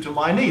ministered to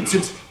my need,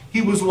 since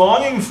he was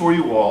longing for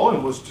you all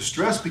and was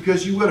distressed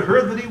because you had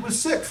heard that he was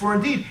sick. For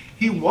indeed,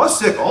 he was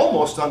sick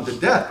almost unto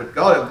death, but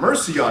God had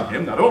mercy on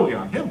him, not only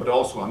on him, but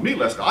also on me,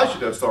 lest I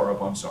should have sorrow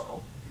upon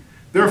sorrow.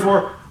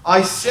 Therefore,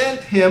 I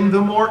sent him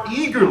the more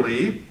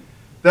eagerly,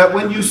 that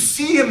when you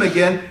see him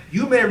again,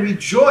 you may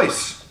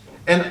rejoice,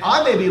 and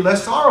I may be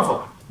less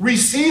sorrowful.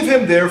 Receive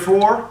him,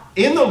 therefore,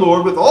 in the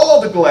Lord with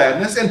all the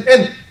gladness,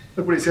 and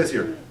look what he says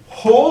here,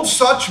 hold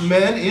such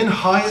men in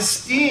high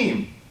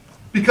esteem,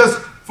 because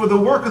for the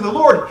work of the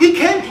Lord, he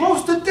came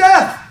close to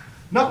death,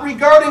 not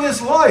regarding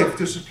his life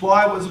to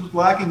supply what was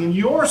lacking in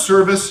your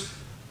service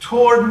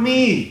toward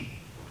me.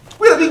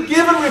 We have to be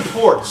given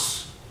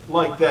reports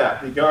like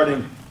that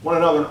regarding one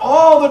another in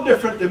all the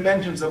different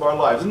dimensions of our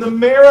lives, in the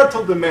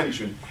marital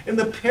dimension, in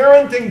the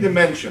parenting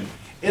dimension,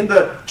 in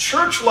the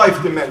church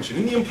life dimension,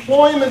 in the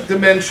employment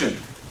dimension.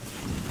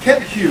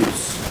 Kent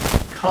Hughes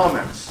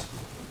comments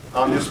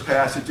on this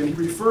passage, and he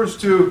refers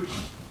to,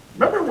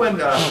 remember when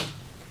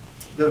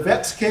the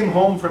vets came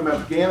home from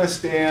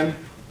Afghanistan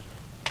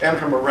and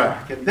from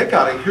Iraq, and they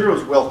got a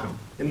hero's welcome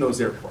in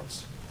those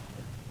airports.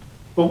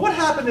 But what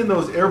happened in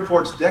those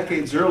airports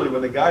decades early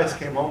when the guys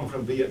came home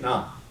from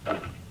Vietnam?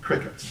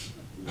 Crickets.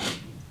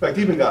 In fact,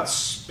 even got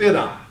spit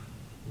on.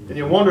 And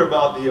you wonder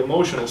about the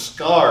emotional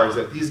scars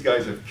that these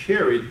guys have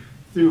carried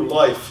through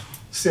life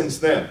since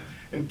then.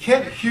 And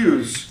Kent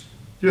Hughes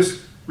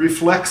just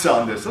reflects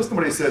on this. Listen to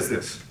what he says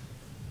this.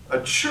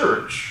 A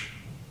church,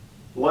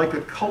 like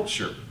a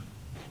culture,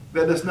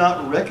 that does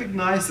not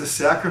recognize the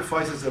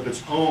sacrifices of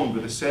its own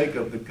for the sake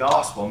of the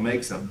gospel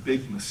makes a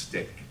big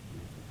mistake.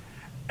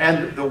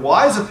 And the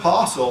wise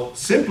apostle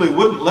simply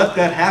wouldn't let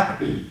that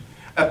happen.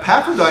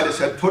 Epaphroditus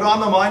had put on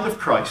the mind of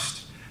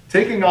Christ,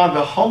 taking on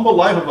the humble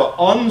life of an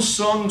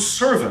unsung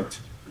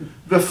servant.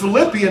 The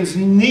Philippians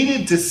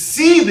needed to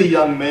see the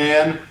young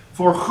man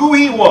for who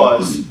he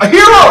was, a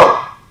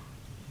hero,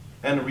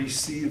 and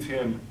receive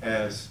him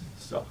as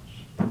such.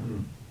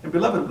 And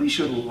beloved, we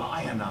should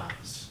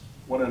lionize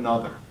one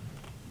another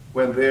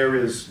when there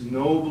is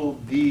noble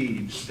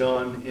deeds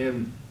done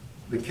in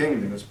the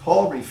kingdom. As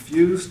Paul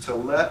refused to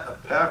let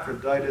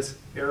Epaphroditus'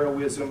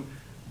 heroism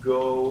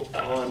go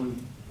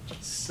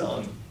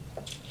unsung.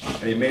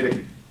 And he made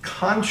a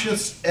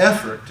conscious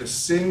effort to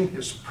sing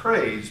his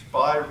praise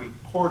by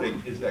reporting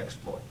his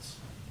exploits.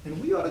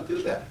 And we ought to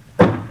do that.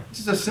 This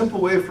is a simple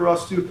way for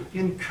us to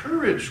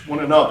encourage one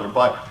another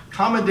by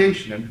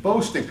commendation and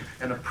boasting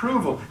and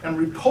approval and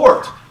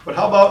report. But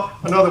how about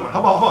another one? How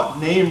about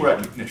name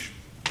recognition?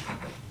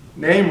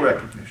 Name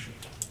recognition.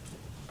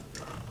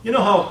 You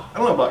know how, I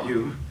don't know about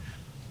you,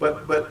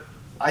 but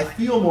I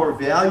feel more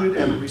valued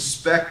and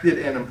respected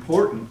and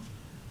important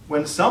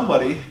when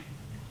somebody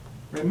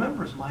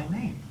remembers my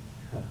name.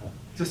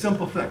 It's a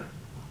simple thing.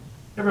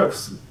 You ever have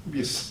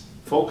these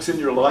folks in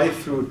your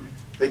life who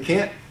they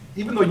can't,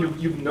 even though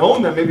you've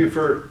known them maybe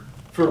for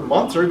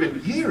months or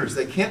even years,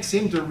 they can't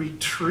seem to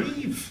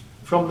retrieve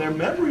from their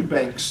memory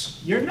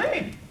banks your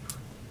name.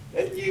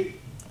 And you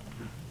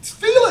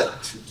feel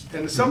it.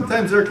 And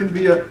sometimes there can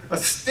be a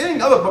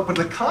sting of it, but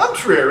the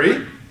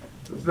contrary,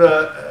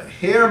 the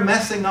hair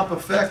messing up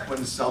effect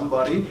when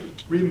somebody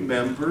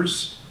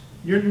remembers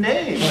your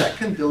name. That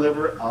can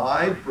deliver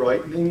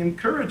eye-brightening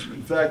encouragement.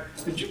 In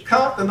fact, did you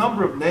count the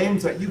number of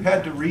names that you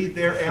had to read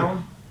there,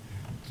 Alan?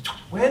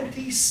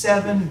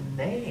 27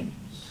 names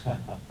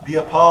the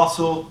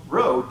apostle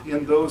wrote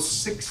in those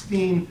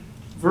 16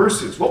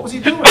 verses. What was he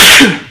doing?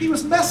 He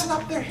was messing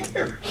up their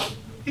hair.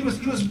 He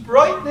was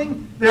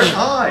brightening their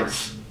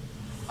eyes.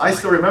 I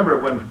still remember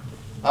when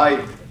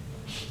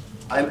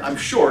I'm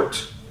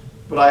short,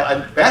 but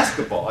I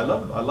basketball. I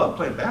love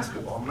playing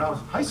basketball. When I was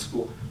in high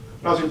school,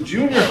 when I was in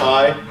junior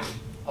high,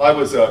 I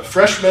was a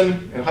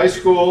freshman in high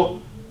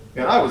school,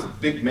 and I was a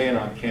big man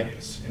on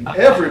campus, and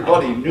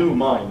everybody knew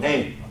my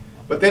name.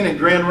 But then in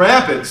Grand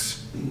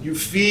Rapids, you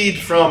feed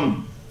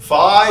from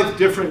 5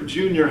 different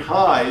junior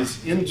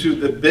highs into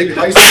the big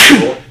high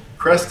school,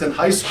 Creston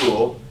High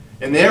School,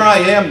 and there I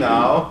am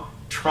now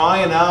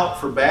trying out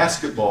for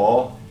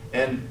basketball,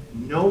 and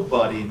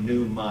nobody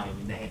knew my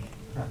name.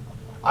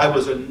 I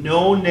was a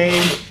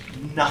no-name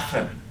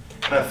nothing.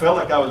 And I felt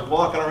like I was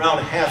walking around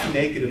half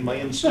naked in my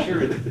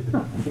insecurity.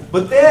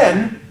 But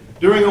then,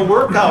 during a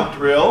workout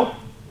drill,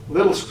 a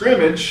little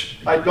scrimmage,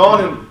 I'd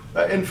gone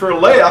in for a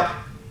layup,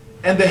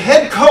 and the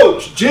head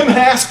coach, Jim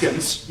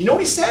Haskins, you know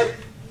what he said?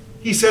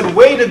 He said,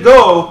 "Way to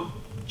go,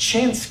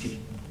 Chanski."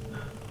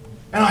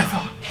 And I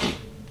thought,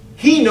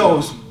 he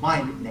knows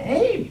my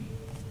name.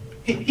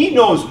 He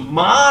knows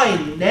my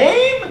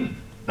name?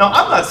 Now,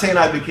 I'm not saying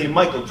I became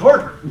Michael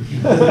Jordan,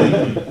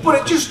 but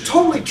it just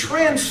totally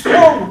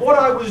transformed what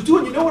I was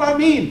doing. You know what I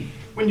mean?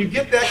 When you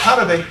get that kind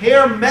of a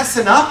hair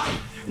messing up,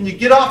 and you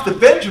get off the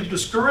bench of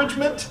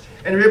discouragement,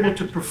 and you're able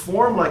to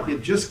perform like you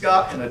just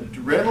got an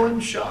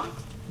adrenaline shot.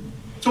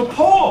 So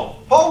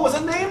Paul was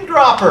a name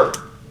dropper,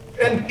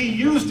 and he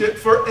used it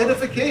for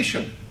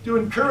edification, to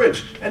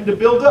encourage and to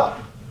build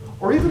up.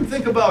 Or even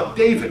think about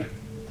David.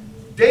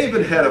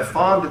 David had a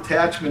fond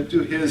attachment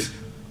to his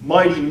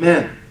mighty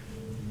men.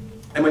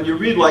 And when you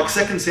read like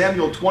 2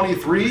 Samuel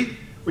 23,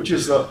 which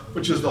is the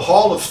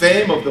hall of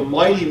fame of the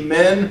mighty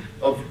men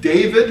of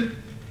David,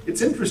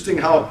 it's interesting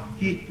how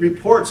he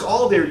reports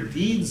all their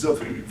deeds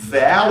of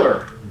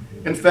valor.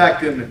 In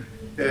fact,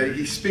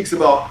 he speaks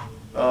about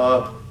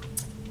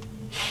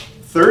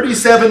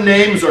 37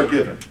 names are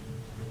given.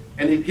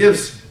 And he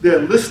gives their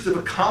list of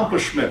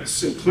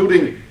accomplishments,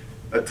 including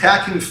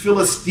attacking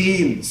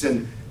Philistines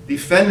and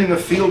defending a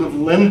field of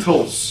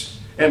lentils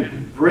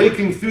and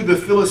breaking through the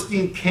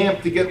Philistine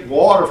camp to get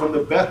water from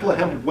the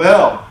Bethlehem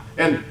well.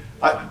 And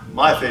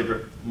my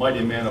favorite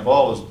mighty man of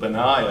all is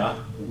Benaiah,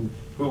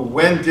 who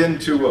went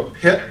into a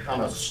pit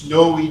on a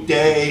snowy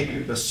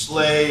day to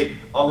slay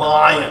a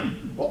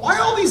lion. Well, why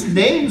all these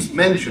names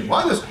mentioned?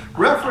 Why this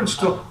reference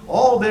to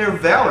all their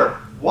valor?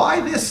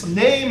 Why this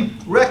name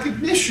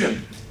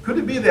recognition? Could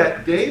it be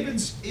that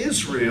David's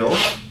Israel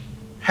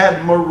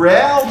had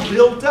morale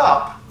built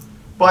up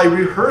by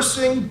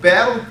rehearsing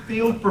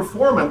battlefield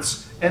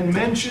performance and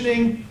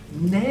mentioning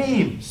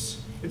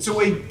names? It's a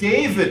way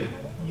David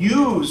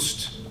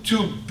used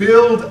to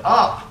build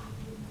up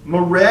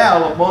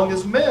morale among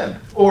his men.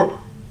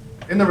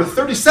 And there were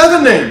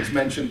 37 names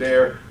mentioned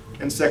there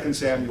in 2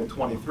 Samuel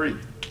 23.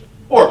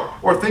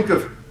 Or think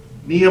of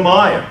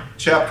Nehemiah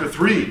chapter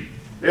 3.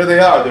 There they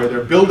are.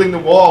 They're building the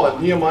wall at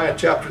Nehemiah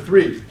chapter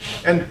 3.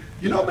 And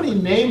you know how many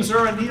names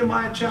are in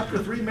Nehemiah chapter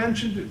 3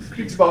 mentioned? It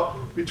speaks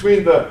about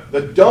between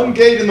the dung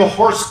gate and the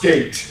horse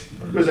gate.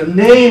 There's a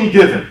name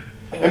given.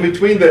 And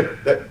between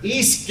the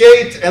east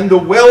gate and the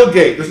well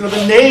gate, there's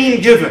another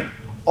name given.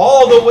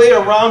 All the way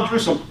around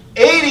Jerusalem,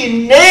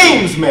 80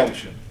 names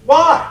mentioned.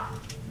 Why?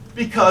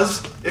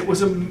 Because it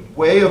was a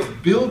way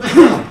of building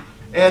up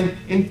and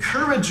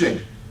encouraging.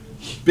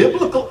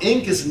 Biblical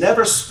ink is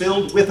never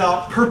spilled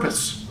without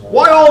purpose.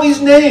 Why all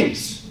these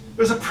names?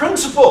 There's a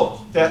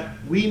principle that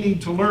we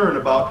need to learn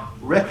about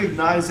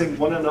recognizing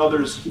one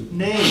another's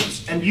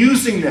names and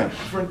using them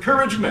for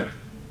encouragement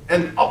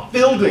and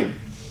upbuilding.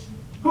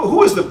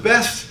 Who is the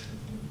best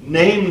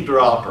name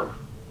dropper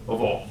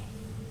of all?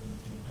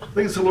 I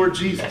think it's the Lord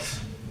Jesus.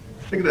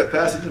 Think of that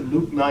passage in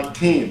Luke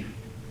 19.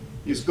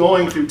 He's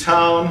going through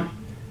town.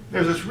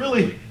 There's this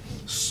really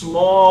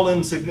small,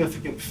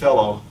 insignificant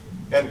fellow.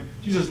 And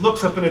Jesus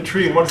looks up in a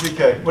tree, and what does he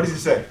say? What does he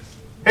say?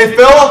 Hey,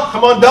 fella,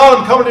 come on down.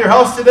 I'm coming to your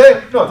house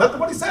today. No, is that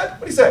what he said?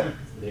 What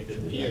did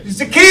he say?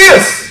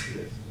 Zacchaeus,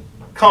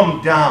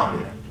 come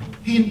down.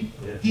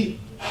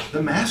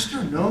 The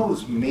master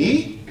knows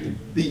me.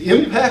 The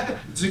impact.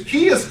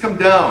 Zacchaeus, come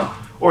down.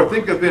 Or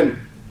think of in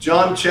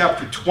John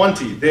chapter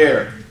 20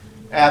 there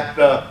at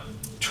the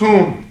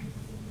tomb.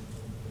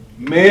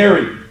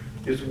 Mary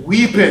is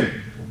weeping.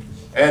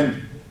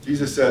 And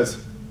Jesus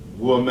says,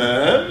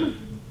 woman.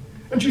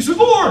 And she said,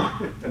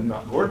 Lord. And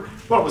not Lord,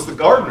 but it was the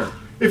gardener.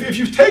 If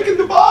you've taken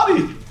the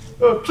body,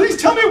 please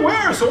tell me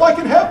where so I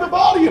can have the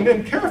body and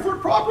then care for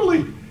it properly.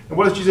 And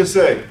what does Jesus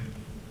say?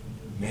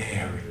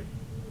 Mary.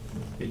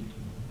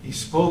 He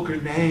spoke her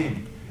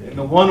name in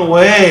the one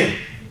way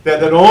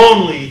that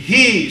only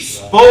he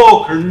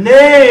spoke her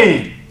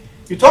name.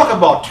 You talk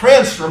about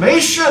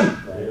transformation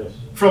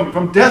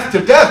from death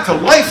to death to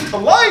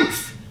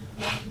life.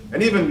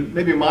 And even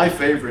maybe my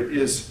favorite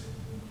is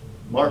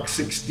Mark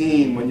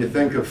 16 when you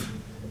think of,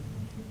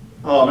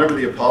 remember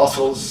the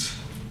apostles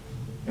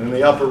and in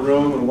the upper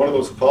room, and one of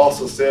those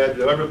apostles said,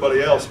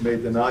 everybody else may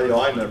deny you,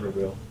 I never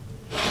will.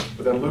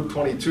 But then Luke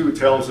 22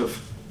 tells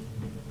of,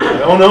 I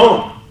don't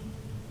know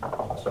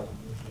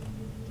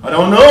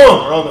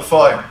around the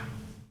fire.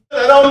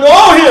 I don't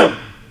know him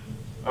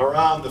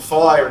around the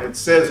fire. And it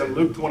says in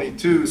Luke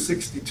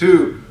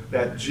 22:62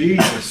 that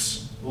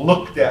Jesus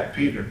looked at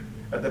Peter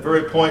at the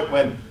very point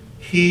when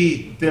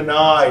he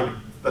denied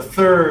the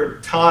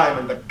third time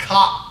and the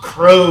cock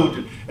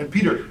crowed. And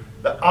Peter,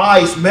 the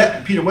eyes met,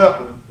 and Peter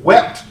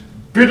wept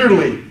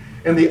bitterly.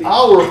 In the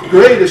hour of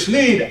greatest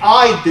need,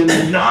 I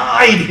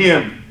denied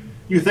him.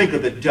 You think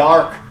of the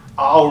dark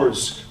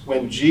hours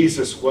when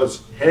Jesus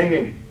was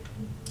hanging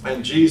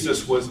and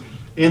Jesus was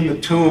in the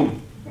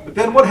tomb. But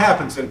then what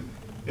happens in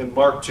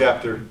Mark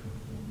chapter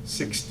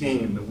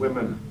 16? The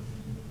women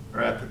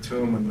are at the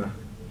tomb and the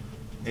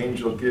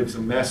angel gives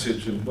a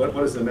message. And what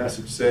does the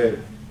message say?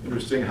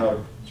 Interesting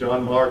how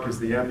John Mark is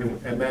the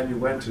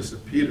amanuensis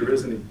of Peter,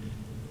 isn't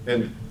he?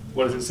 And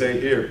what does it say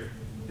here?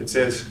 It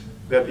says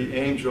that the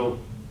angel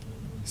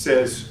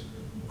says,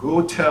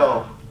 go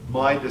tell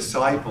my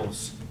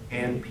disciples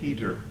and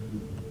Peter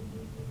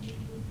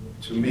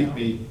to meet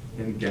me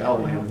in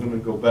Galilee. And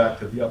women go back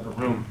to the upper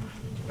room.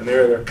 And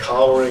they're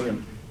cowering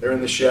and they're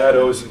in the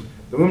shadows. And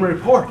the women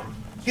report,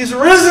 he's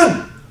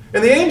risen.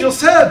 And the angel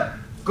said,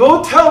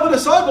 go tell the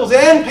disciples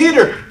and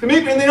Peter to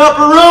meet me in the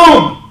upper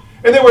room.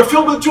 And they were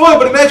filled with joy.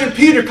 But imagine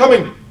Peter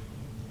coming.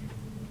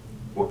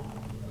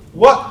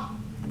 What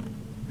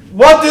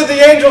did the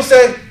angel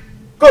say?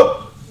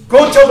 Go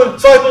tell the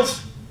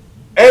disciples.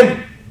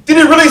 And did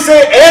he really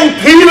say, and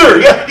Peter?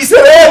 Yeah, he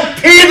said, and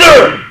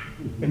Peter.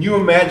 And you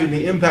imagine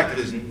the impact of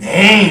his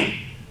name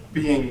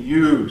being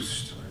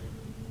used.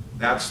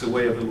 That's the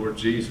way of the Lord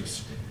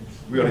Jesus.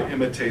 We ought to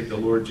imitate the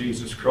Lord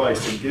Jesus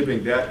Christ in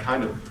giving that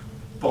kind of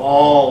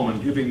balm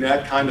and giving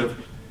that kind of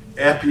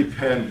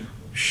EpiPen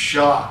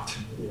shot.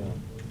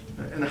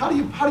 And how do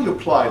you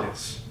apply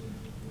this?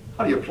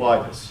 How do you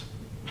apply this?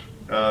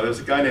 There's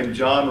a guy named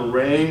John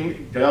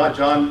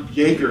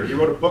Yeager. He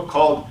wrote a book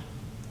called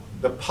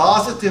The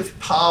Positive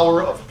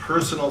Power of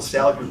Personal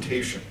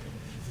Salutation.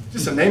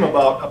 Just a name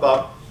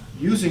about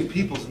using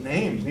people's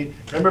names. I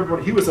remember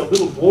when he was a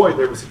little boy,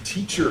 there was a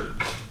teacher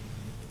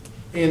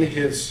in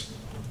his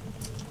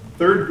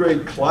 3rd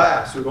grade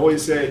class who would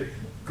always say,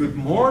 good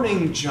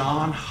morning,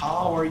 John,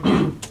 how are you?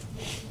 In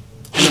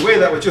a way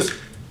that was just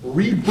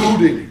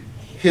rebooting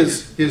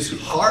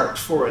his heart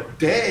for a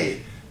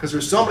day, because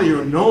there's somebody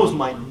who knows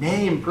my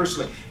name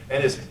personally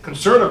and is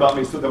concerned about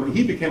me, so that when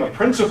he became a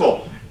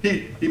principal,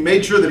 he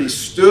made sure that he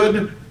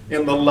stood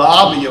in the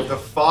lobby of the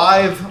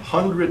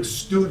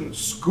 500-student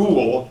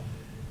school,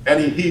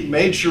 and he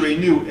made sure he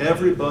knew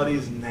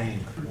everybody's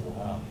name.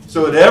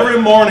 So that every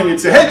morning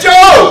he'd say, hey,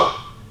 Joe,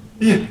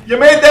 you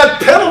made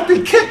that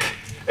penalty kick,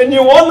 and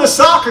you won the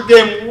soccer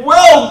game.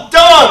 Well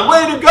done,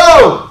 way to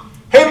go.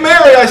 Hey,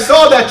 Mary, I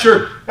saw that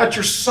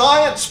your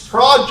science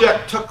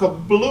project took a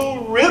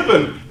blue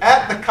ribbon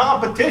at the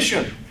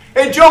competition.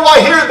 Hey, Joe, I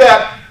hear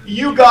that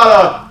you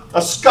got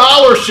a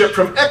scholarship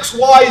from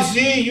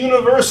XYZ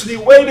University.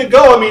 Way to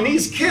go. I mean,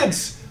 these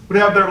kids would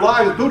have their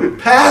lives booted.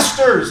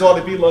 Pastors ought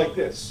to be like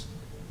this.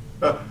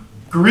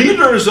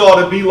 Greeters ought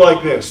to be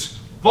like this.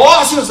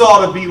 Bosses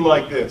ought to be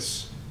like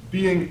this.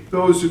 Being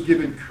those who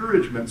give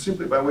encouragement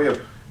simply by way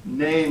of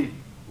name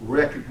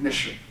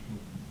recognition.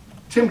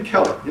 Tim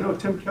Keller. You know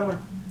Tim Keller?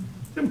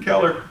 Tim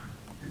Keller,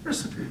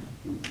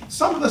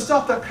 some of the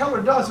stuff that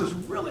Keller does is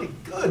really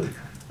good.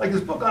 Like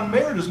his book on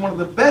marriage is one of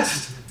the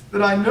best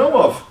that I know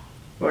of.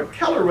 But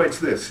Keller writes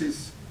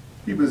this.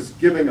 He was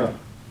giving a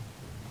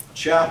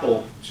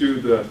chapel to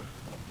the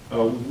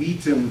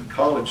Wheaton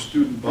College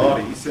student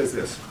body. He says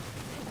this: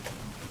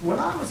 when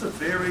I was a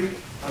very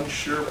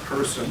unsure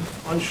person,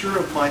 unsure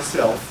of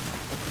myself,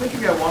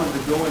 thinking I wanted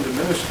to go into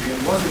ministry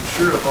and wasn't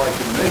sure if I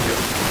could make it,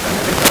 I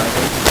met a guy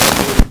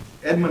named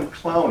Edmund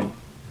Clowney.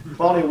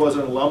 Clowney was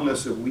an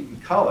alumnus of Wheaton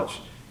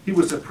College. He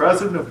was the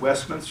president of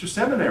Westminster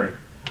Seminary.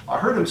 I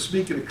heard him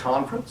speak at a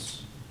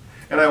conference,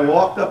 and I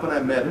walked up and I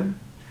met him.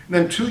 And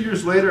then 2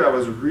 years later, I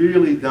was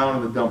really down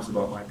in the dumps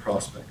about my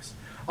prospects.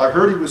 I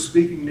heard he was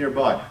speaking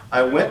nearby.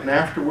 I went and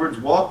afterwards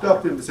walked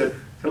up to him and said,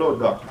 hello,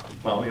 Dr.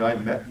 Clowney, I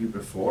met you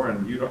before,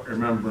 and you don't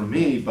remember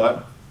me,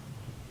 but...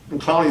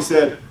 And Clowney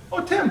said,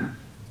 oh, Tim,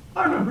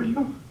 I remember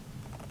you.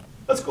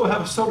 Let's go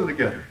have a soda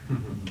together.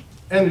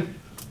 And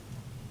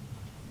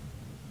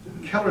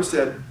Keller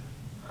said,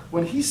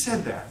 when he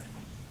said that,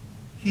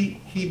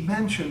 he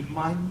mentioned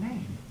my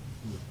name.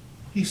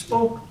 He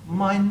spoke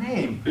my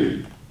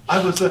name. I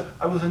was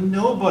a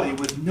nobody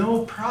with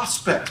no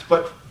prospects,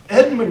 but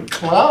Edmund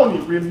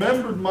Clowney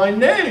remembered my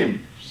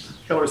name.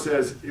 Keller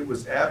says it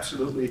was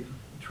absolutely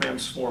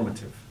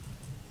transformative.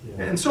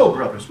 Yeah. And so,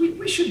 brothers,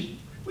 we should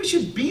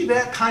be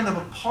that kind of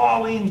a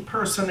Pauline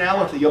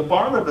personality, a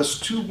Barnabas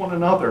to one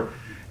another.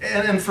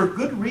 And for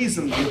good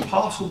reason, the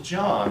Apostle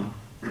John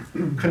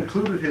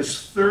concluded his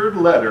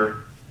 3rd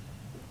letter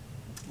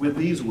with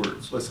these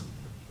words. Listen.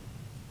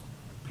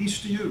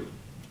 Peace to you.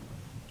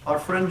 Our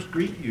friends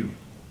greet you.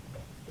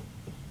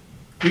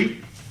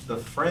 Greet the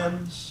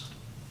friends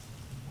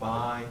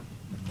by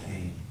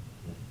name.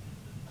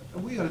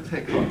 And we ought to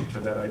take heed to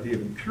that idea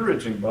of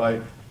encouraging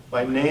by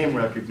name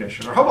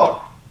recognition. Or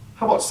how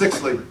about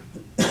sixthly,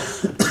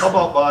 how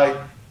about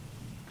by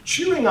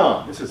cheering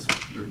on? This is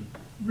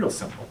real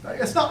simple.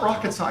 It's not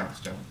rocket science,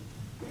 gentlemen.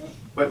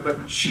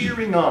 But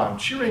cheering on.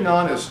 Cheering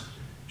on is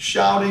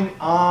shouting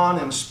on,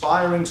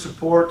 inspiring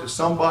support to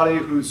somebody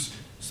whose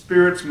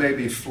spirits may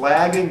be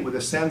flagging with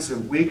a sense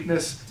of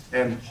weakness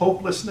and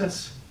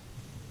hopelessness.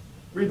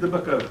 Read the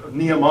book of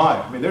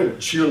Nehemiah. I mean, there's a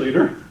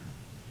cheerleader,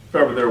 if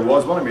ever there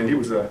was one. I mean, he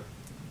was not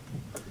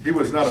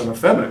an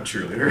effeminate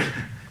cheerleader.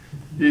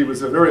 He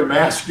was a very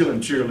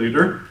masculine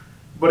cheerleader.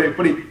 But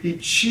he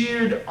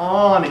cheered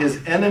on his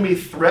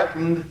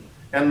enemy-threatened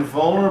and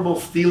vulnerable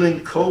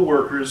feeling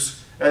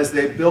co-workers as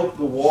they built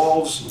the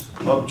walls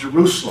of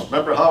Jerusalem.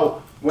 Remember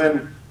how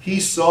when he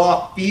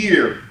saw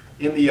fear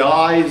in the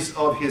eyes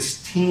of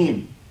his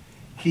team,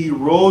 he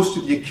rose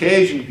to the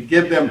occasion to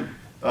give them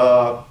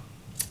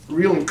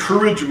real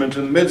encouragement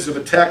in the midst of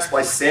attacks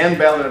by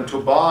Sanballat and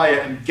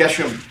Tobiah and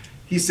Geshem.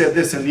 He said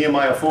this in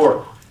Nehemiah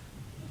 4,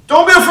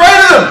 don't be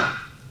afraid of them.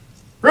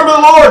 Remember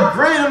the Lord,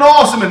 great and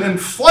awesome, and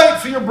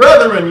fight for your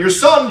brethren, your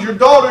sons, your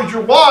daughters,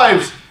 your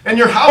wives, and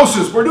your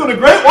houses. We're doing a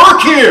great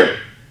work here.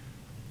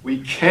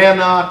 We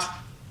cannot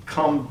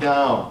come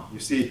down. You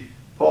see,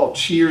 Paul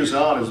cheers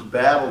on his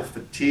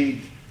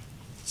battle-fatigued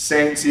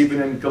saints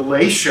even in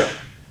Galatia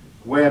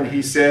when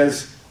he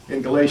says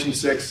in Galatians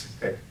 6,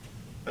 hey,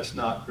 let's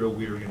not grow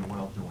weary in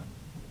well-doing.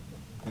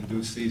 In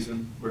due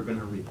season, we're going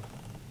to reap.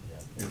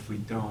 If we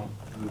don't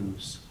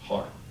lose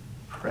heart,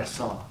 press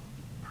on,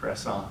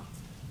 press on.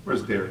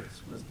 Where's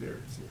Darius? Where's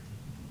Darius here?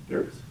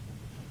 Darius?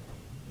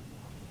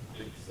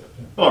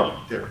 All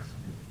right, Darius.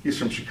 He's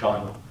from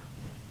Chicago.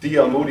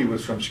 D.L. Moody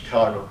was from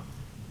Chicago.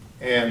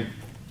 And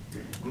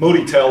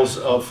Moody tells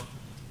of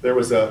there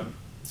was a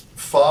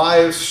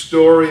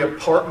 5-story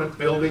apartment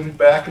building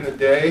back in the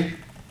day,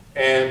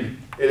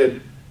 and it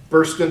had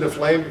burst into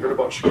flame. You heard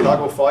about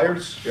Chicago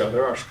fires? Yeah,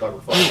 there are Chicago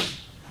fires.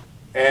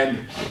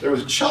 And there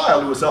was a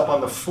child who was up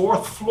on the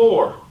 4th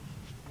floor,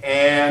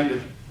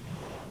 and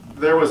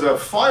there was a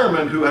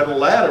fireman who had a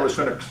ladder, was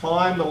trying to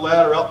climb the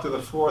ladder up to the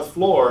 4th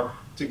floor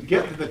to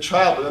get to the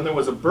child, but then there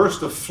was a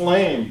burst of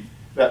flame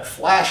that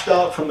flashed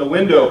out from the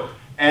window,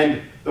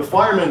 and the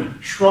fireman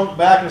shrunk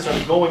back and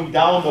started going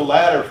down the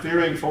ladder,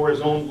 fearing for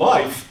his own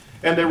life,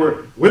 and they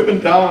were whipping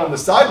down on the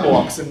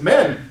sidewalks, and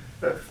men,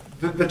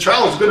 the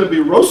child was going to be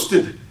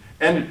roasted,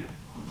 and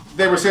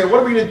they were saying,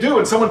 what are we going to do?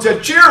 And someone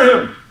said, cheer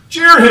him,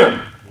 cheer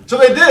him. So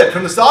they did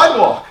from the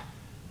sidewalk,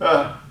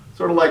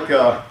 sort of like,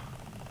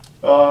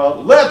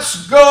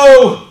 let's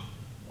go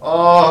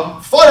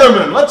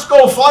firemen, let's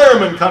go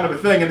firemen kind of a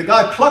thing. And the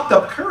guy plucked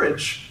up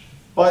courage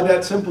by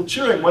that simple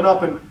cheering, went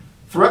up and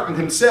threatened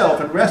himself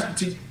and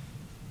rescued.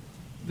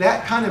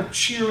 That kind of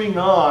cheering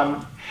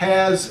on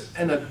has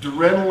an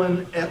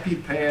adrenaline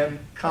EpiPen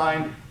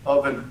kind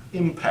of an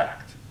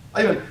impact.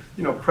 Even,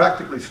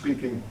 practically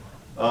speaking,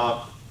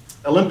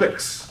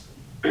 Olympics.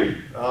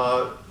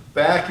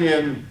 Back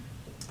in,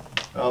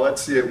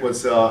 let's see, it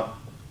was, I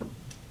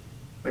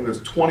think it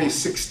was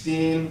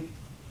 2016.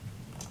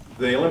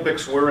 The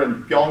Olympics were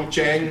in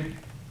Pyeongchang,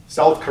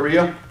 South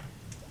Korea.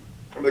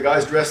 Remember the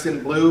guys dressed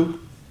in blue?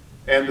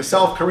 And the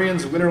South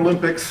Koreans, Winter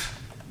Olympics,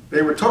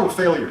 they were total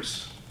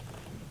failures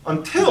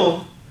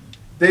until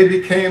they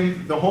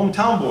became the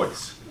hometown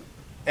boys.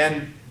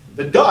 And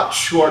the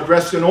Dutch, who are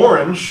dressed in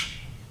orange,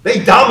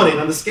 they dominate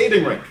on the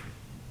skating rink,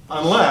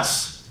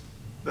 unless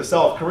the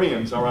South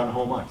Koreans are on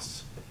home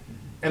ice.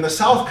 And the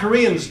South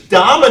Koreans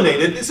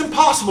dominated. It's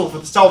impossible for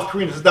the South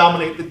Koreans to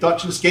dominate the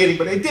Dutch in skating,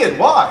 but they did.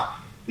 Why?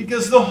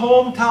 Because the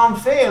hometown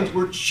fans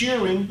were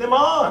cheering them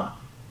on.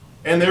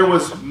 And there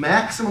was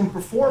maximum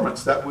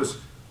performance that was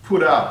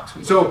put out.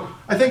 And so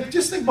I think,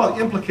 just think about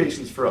the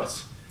implications for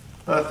us.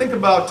 Think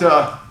about,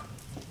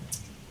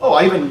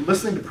 I even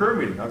listening to prayer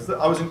meeting. I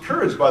was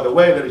encouraged by the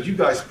way that as you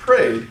guys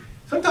prayed,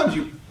 sometimes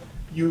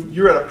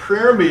you're at a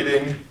prayer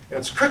meeting and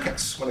it's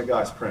crickets when a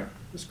guy's praying.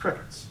 It's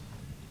crickets.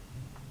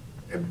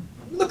 And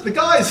look, the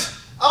guy's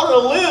out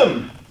on a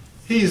limb.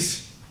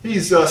 He's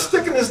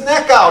sticking his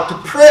neck out to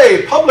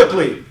pray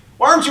publicly.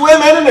 Why aren't you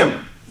amening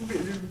him?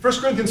 1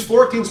 Corinthians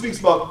 14 speaks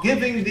about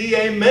giving the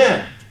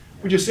amen,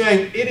 which is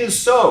saying it is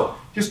so.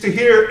 Just to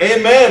hear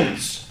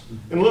amens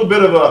and a little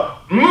bit of a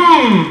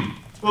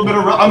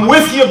I'm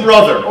with you,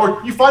 brother.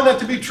 Or you find that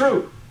to be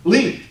true.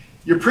 Lee,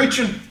 you're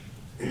preaching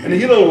and you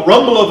get a little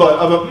rumble of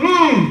a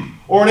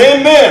or an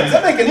amen. Does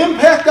that make an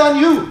impact on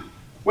you?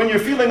 When you're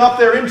feeling up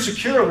there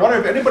insecure and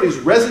wondering if anybody's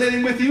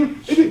resonating with you,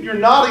 maybe you're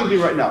nodding to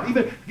me right now,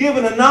 even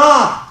giving a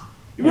nod.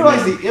 You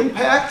realize the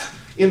impact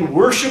in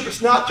worship?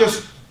 It's not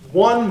just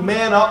one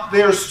man up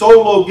there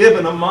solo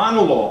giving a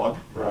monologue.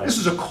 Right. This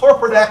is a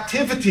corporate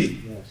activity.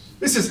 Yes.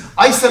 This is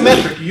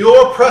isometric.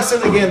 You're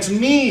pressing against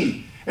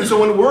me. And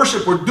so in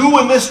worship, we're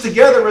doing this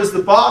together as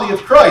the body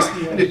of Christ.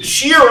 Yes. And to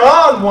cheer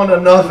on one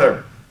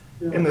another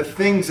in the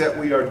things that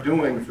we are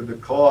doing for the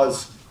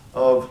cause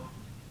of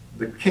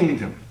the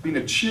kingdom. Being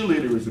a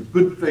cheerleader is a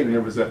good thing.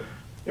 There was a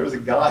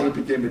guy who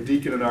became a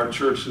deacon in our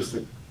church just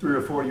 3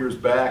 or 4 years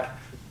back.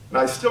 And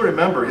I still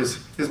remember his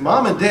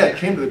mom and dad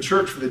came to the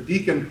church for the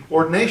deacon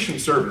ordination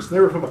service. They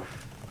were from a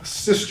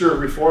sister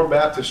Reformed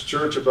Baptist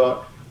church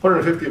about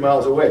 150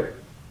 miles away.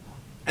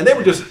 And they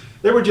were just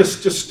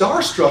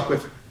starstruck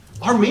with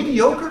our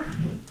mediocre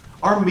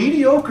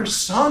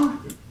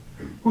son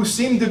who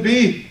seemed to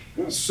be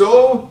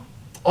so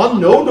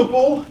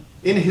unnotable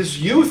in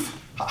his youth.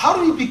 How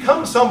did he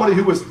become somebody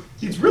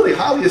he's really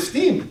highly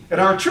esteemed at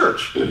our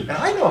church? And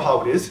I know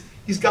how it is.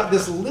 He's got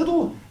this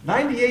little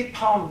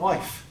 98-pound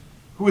wife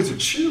who is a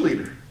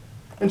cheerleader.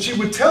 And she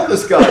would tell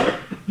this guy,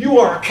 you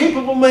are a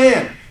capable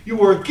man.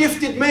 You are a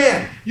gifted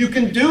man. You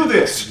can do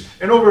this.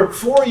 And over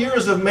 4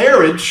 years of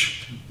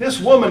marriage,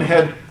 this woman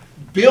had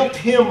built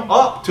him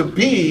up to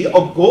be a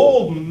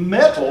gold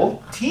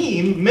medal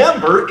team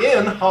member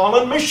in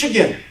Holland,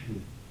 Michigan.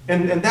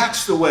 And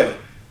that's the way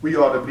we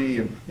ought to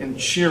be in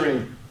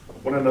cheering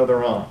one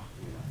another on.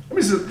 Let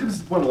me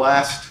just one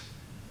last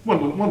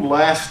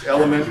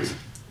element.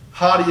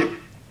 How do you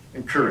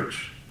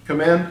encourage?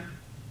 Commend,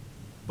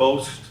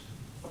 boast,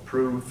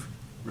 approve,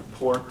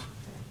 report,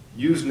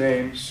 use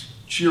names,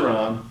 cheer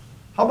on.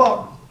 How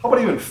about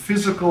even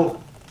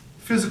physical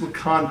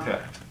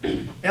contact?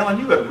 Alan,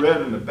 you had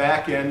read in the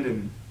back end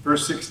in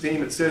verse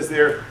 16, it says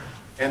there,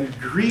 and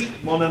greet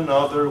one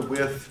another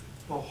with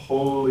a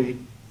holy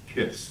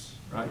kiss,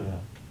 right? Yeah.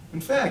 In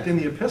fact, in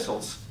the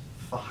epistles,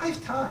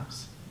 5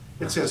 times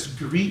it says,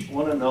 greet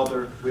one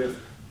another with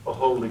a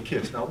holy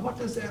kiss. Now, what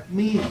does that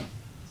mean?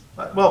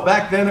 Well,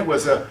 back then it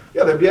was,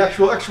 there'd be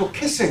actual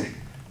kissing.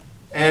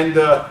 And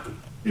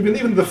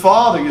even the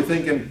father, you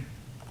think in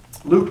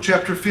Luke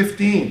chapter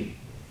 15,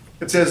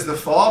 it says the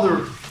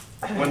father,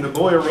 when the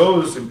boy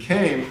arose and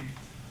came,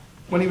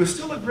 when he was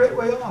still a great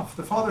way off,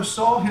 the father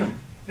saw him,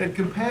 had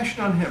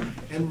compassion on him,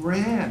 and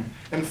ran,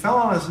 and fell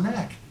on his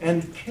neck,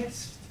 and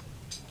kissed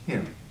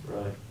him.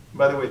 Right.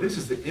 By the way, this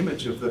is the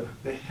image of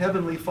the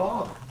Heavenly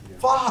Father. Yeah.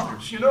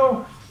 Fathers, you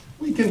know,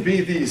 we can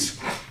be these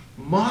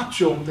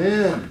macho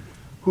men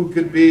who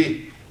could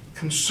be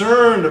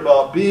concerned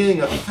about being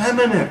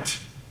effeminate.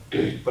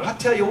 But I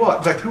tell you what,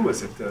 in fact, who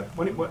was it?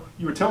 When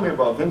you were telling me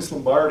about Vince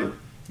Lombardi. You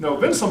know,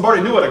 Vince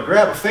Lombardi knew how to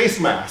grab a face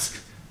mask.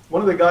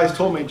 One of the guys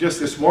told me just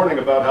this morning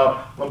about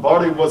how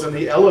Lombardi was in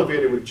the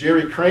elevator with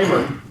Jerry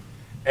Kramer.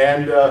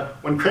 And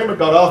when Kramer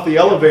got off the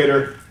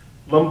elevator,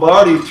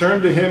 Lombardi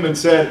turned to him and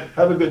said,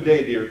 "Have a good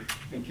day, dear,"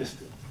 and kissed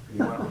him.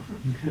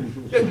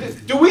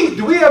 Do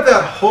we have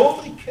that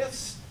holy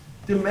kiss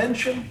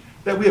dimension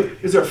that we have?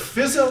 Is there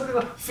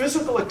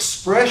physical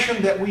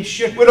expression that we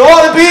share? It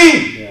ought to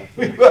be.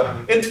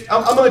 Yeah. And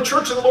I'm in the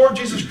Church of the Lord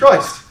Jesus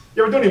Christ.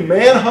 You ever do any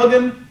man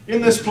hugging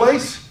in this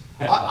place?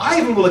 I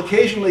even will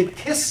occasionally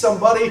kiss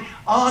somebody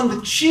on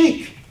the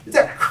cheek. Is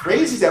that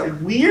crazy? Is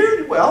that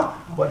weird? Well,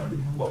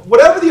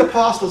 whatever the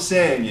apostle's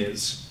saying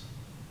is,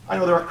 I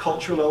know there are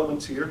cultural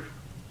elements here,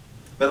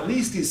 but at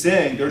least he's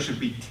saying there should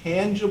be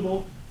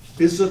tangible,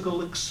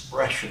 physical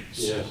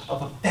expressions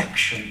of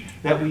affection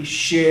that we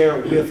share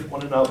with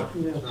one another.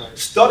 Yeah. Right.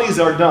 Studies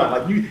are done.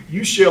 Like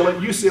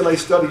UCLA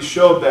studies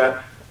showed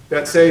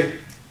that say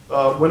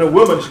when a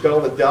woman, she's got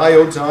all the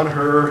diodes on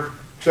her,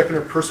 checking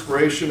her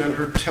perspiration and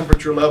her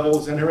temperature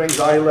levels and her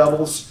anxiety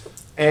levels,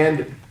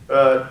 and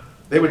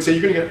they would say,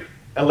 you're going to get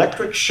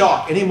electric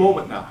shock any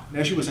moment now. And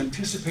as she was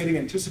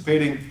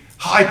anticipating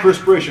high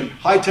perspiration,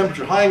 high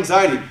temperature, high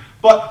anxiety.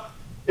 But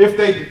if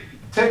they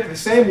take the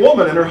same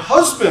woman and her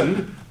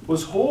husband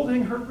was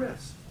holding her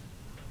wrist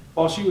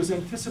while she was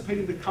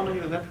anticipating the coming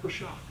of electrical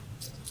shock,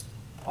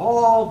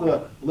 all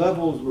the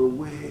levels were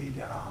way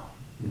down.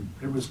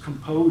 There was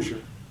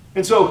composure.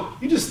 And so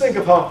you just think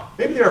of how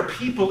maybe there are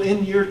people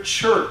in your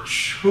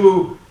church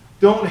who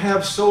don't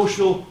have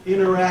social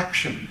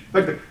interaction.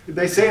 In fact,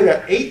 they say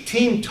that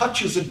 18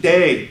 touches a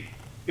day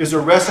is a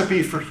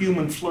recipe for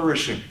human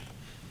flourishing.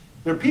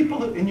 There are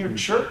people in your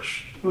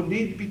church who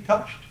need to be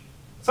touched.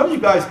 Some of you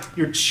guys,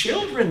 your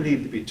children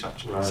need to be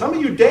touched. Right. Some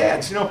of you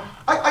dads, you know,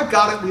 I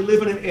got it. We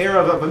live in an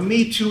era of a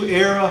Me Too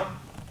era.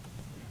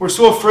 We're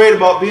so afraid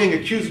about being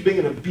accused of being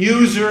an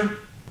abuser.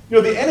 You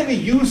know, the enemy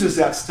uses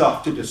that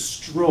stuff to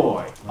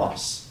destroy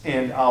us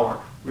and our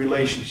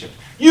relationship.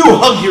 You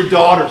hug your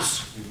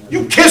daughters.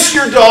 You kiss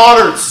your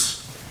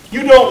daughters.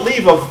 You don't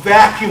leave a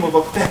vacuum of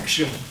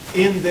affection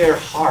in their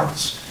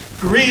hearts.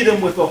 Greet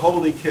them with a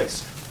holy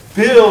kiss.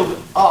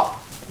 Build up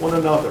one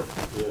another.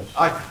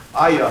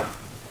 Yes.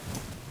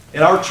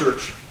 In our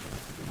church,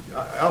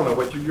 I don't know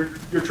what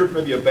your church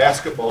may be a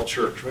basketball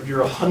church, maybe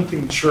you're a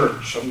hunting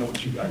church. I don't know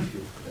what you guys do.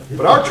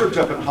 But our church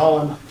up in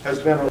Holland has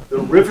been the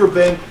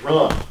Riverbank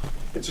Run.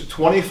 It's a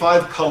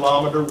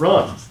 25-kilometer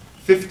run,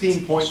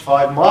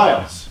 15.5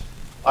 miles.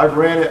 I've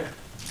ran it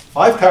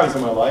 5 times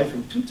in my life,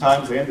 and 2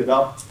 times I ended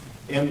up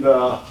in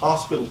the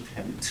hospital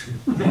tent.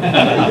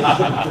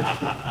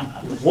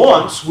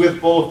 Once with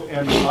both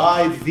an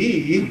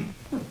IV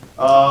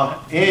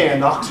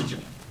and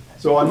oxygen.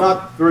 So I'm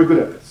not very good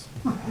at this.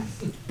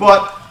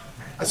 But,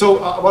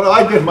 so what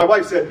I did, my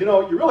wife said, you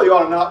know, you really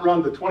ought to not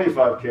run the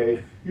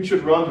 25K. You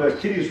should run the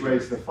kiddies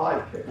race, the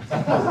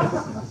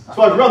 5K.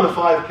 So I've run the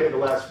 5K the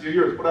last few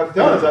years. What I've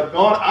done is I've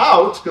gone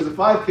out, because the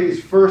 5K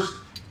is first,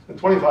 the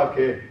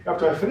 25K.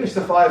 After I finish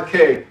the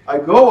 5K, I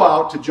go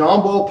out to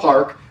John Ball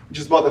Park, which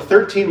is about the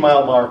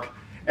 13-mile mark,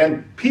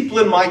 and people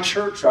in my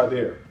church are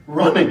there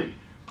running.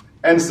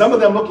 And some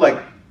of them look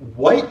like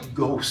white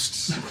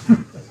ghosts.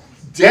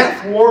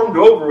 Death warmed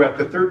over at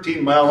the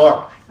 13-mile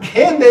mark.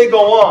 Can they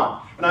go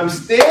on? And I'm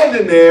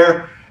standing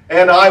there,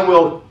 and I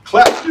will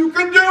clap. You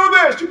can do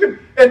this. You can,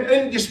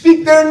 and you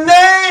speak their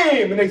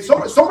name, and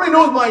somebody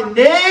knows my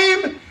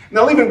name, and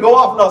they'll even go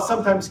off and I'll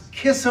sometimes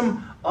kiss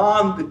them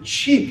on the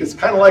cheek. It's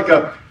kind of like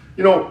a,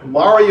 you know,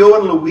 Mario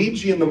and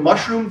Luigi and the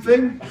mushroom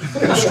thing,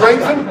 and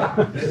strengthen.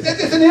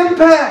 It's an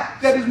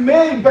impact that is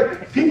made. In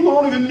fact, people who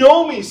don't even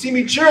know me see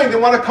me cheering. They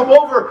want to come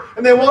over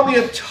and they want me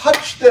to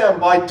touch them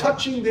by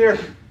touching their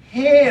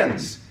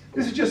hands.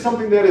 This is just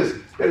something that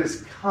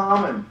is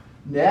common,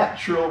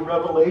 natural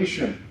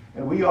revelation.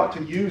 And we ought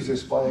to use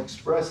this by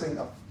expressing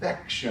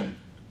affection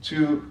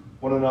to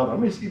one another. Let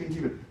me just even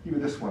give you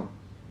this one.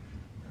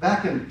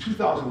 Back in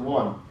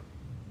 2001,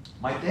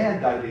 my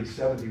dad died at age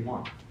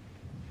 71.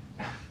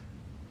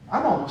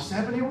 I'm almost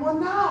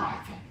 71 now, I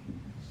think.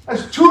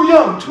 That's too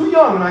young.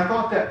 And I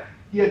thought that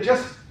he had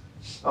just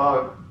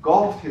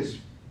tied his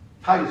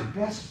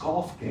best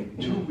golf game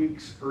 2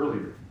 weeks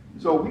earlier.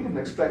 So we didn't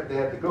expect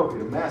Dad to go. He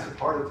had a massive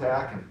heart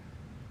attack. And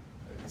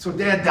so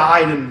Dad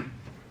died,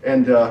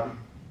 and I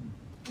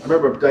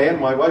remember Diane,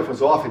 my wife,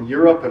 was off in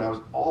Europe, and I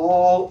was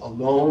all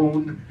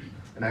alone.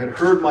 And I had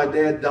heard my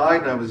dad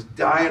died, and I was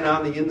dying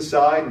on the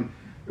inside. And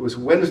it was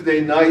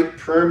Wednesday night,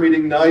 prayer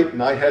meeting night,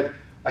 and I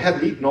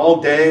hadn't eaten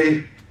all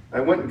day. I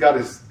went and got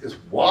this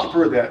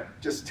Whopper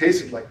that just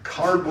tasted like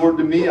cardboard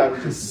to me. I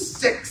was just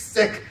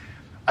sick.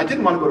 I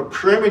didn't want to go to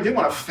prayer meeting. Didn't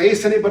want to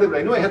face anybody, but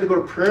I knew I had to go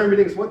to prayer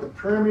meetings. Went to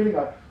prayer meeting.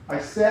 I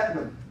sat in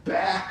the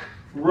back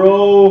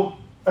row.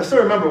 I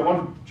still remember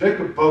when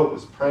Jacob Boat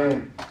was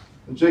praying,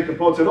 and Jacob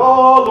Boat said,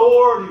 "Oh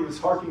Lord," he was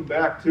harking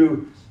back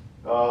to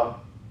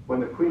when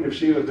the Queen of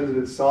Sheba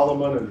visited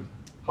Solomon and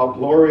how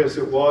glorious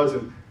it was.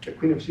 And the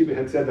Queen of Sheba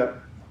had said that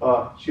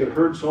she had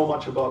heard so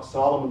much about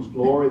Solomon's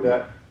glory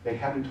that they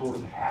hadn't told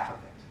her half of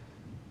it.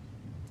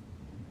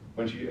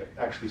 When she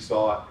actually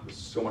saw it, it was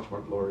so much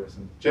more glorious.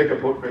 And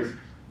Jacob Boat prays,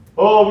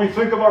 "Oh, we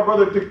think of our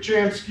brother Dick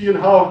Chanski and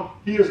how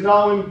he is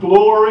now in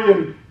glory,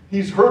 and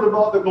he's heard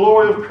about the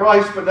glory of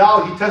Christ, but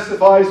now he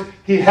testifies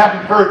he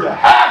hadn't heard the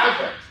half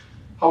of it.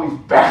 How he's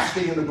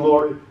basking in the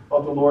glory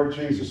of the Lord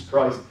Jesus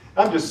Christ."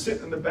 I'm just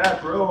sitting in the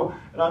back row,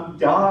 and I'm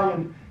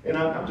dying, and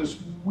I'm just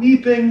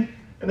weeping.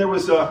 And there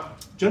was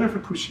Jennifer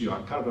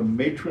Cushionne, kind of a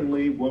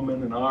matronly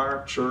woman in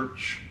our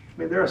church. I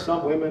mean, there are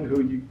some women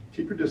who you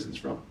keep your distance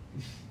from.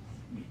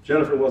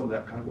 Jennifer wasn't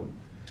that kind of woman.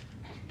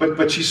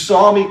 But she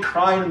saw me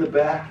crying in the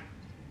back,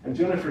 and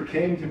Jennifer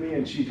came to me,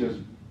 and she just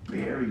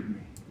buried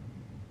me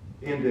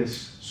in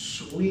this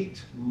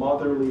sweet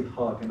motherly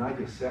hug, and I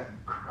just sat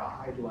and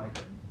cried like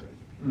a baby.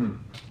 Wow.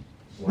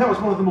 And that was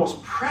one of the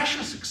most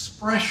precious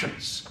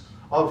expressions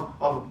of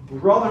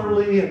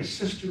brotherly and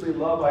sisterly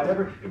love I'd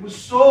ever. It was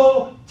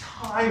so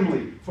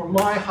timely for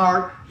my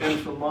heart and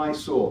for my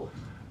soul.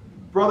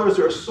 Brothers,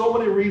 there are so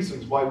many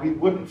reasons why we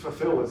wouldn't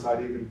fulfill this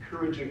idea of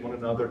encouraging one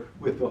another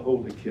with the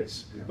holy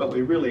kiss. Yeah. But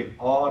we really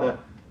ought to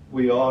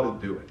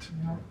do it.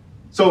 Yeah.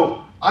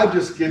 So I've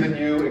just given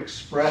you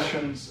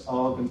expressions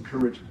of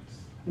encouragement.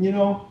 And you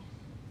know,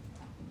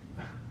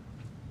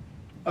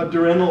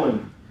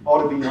 adrenaline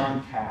ought to be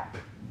on tap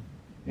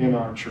in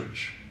our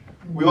church.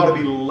 We ought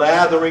to be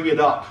lathering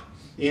it up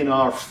in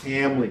our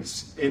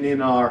families and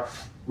in our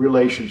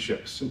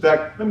relationships. In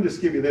fact, let me just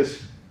give you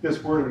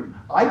this word.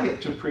 I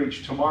get to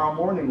preach tomorrow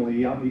morning,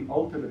 Lee, on the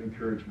ultimate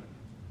encouragement.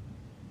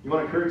 You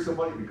want to encourage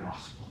somebody? The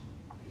gospel.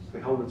 The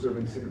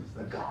hell-deserving sinners.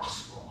 The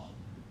gospel.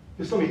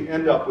 Just let me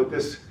end up with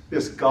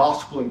this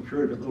gospel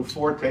encouragement, a little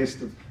foretaste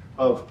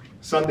of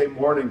Sunday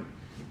morning.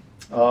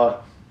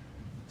 It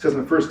says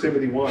in 1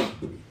 Timothy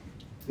 1,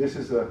 this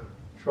is a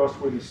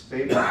trustworthy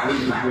statement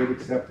of great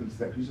acceptance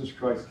that Jesus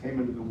Christ came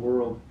into the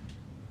world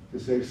to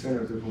save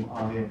sinners, of whom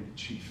I am the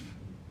chief.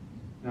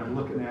 And I'm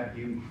looking at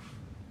you,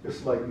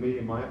 just like me,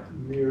 in my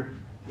mirror.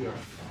 We are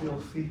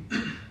filthy,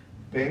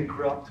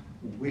 bankrupt,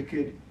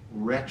 wicked,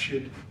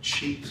 wretched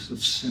chiefs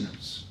of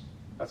sinners.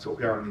 That's what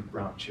we are in these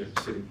brown chairs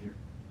sitting here.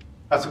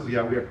 That's what we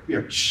are. We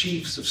are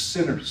chiefs of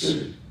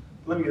sinners.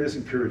 Let me get this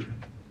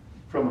encouragement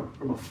from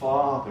a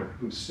father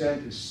who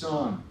sent his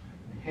son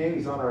and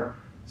hangs on our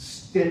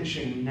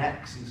stenching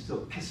necks and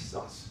still kisses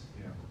us.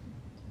 Yeah.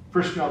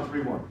 1 John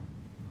 3:1.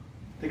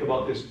 Think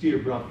about this, dear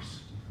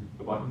brothers,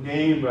 about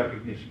name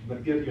recognition. I'm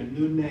going to give you a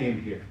new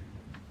name here.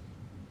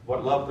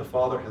 What love the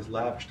Father has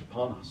lavished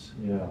upon us.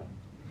 Yeah.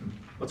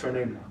 What's our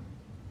name now?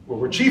 Well,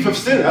 we're chief of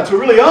sinners. That's what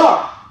we really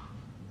are.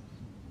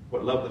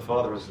 What love the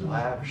Father has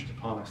lavished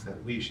upon us,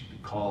 that we should be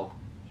called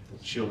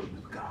the children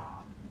of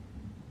God.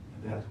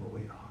 And that is what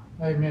we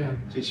are.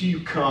 Amen. So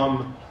you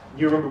come,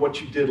 you remember what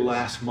you did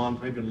last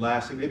month, maybe even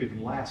last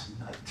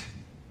night.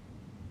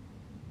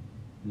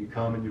 And you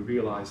come and you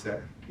realize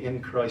that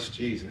in Christ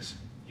Jesus,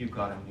 you've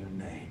got a new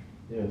name.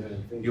 Yeah,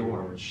 you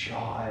are a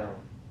child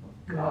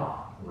of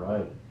God.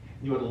 Right.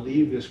 You ought to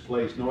leave this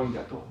place knowing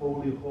that the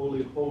holy,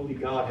 holy, holy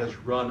God has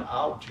run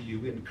out to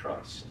you in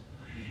Christ.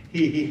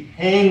 He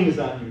hangs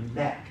on your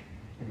neck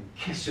and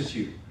he kisses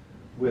you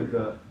with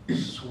the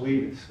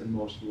sweetest and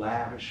most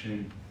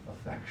lavishing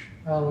affection.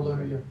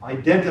 Hallelujah.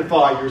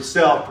 Identify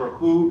yourself for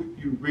who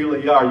you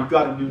really are. You've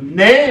got a new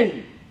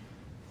name.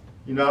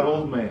 You're not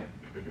old man.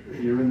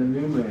 You're in the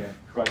new man,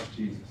 Christ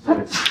Jesus.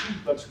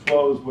 Let's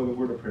close with a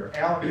word of prayer.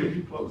 Alan, could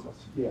you close us?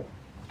 Yeah.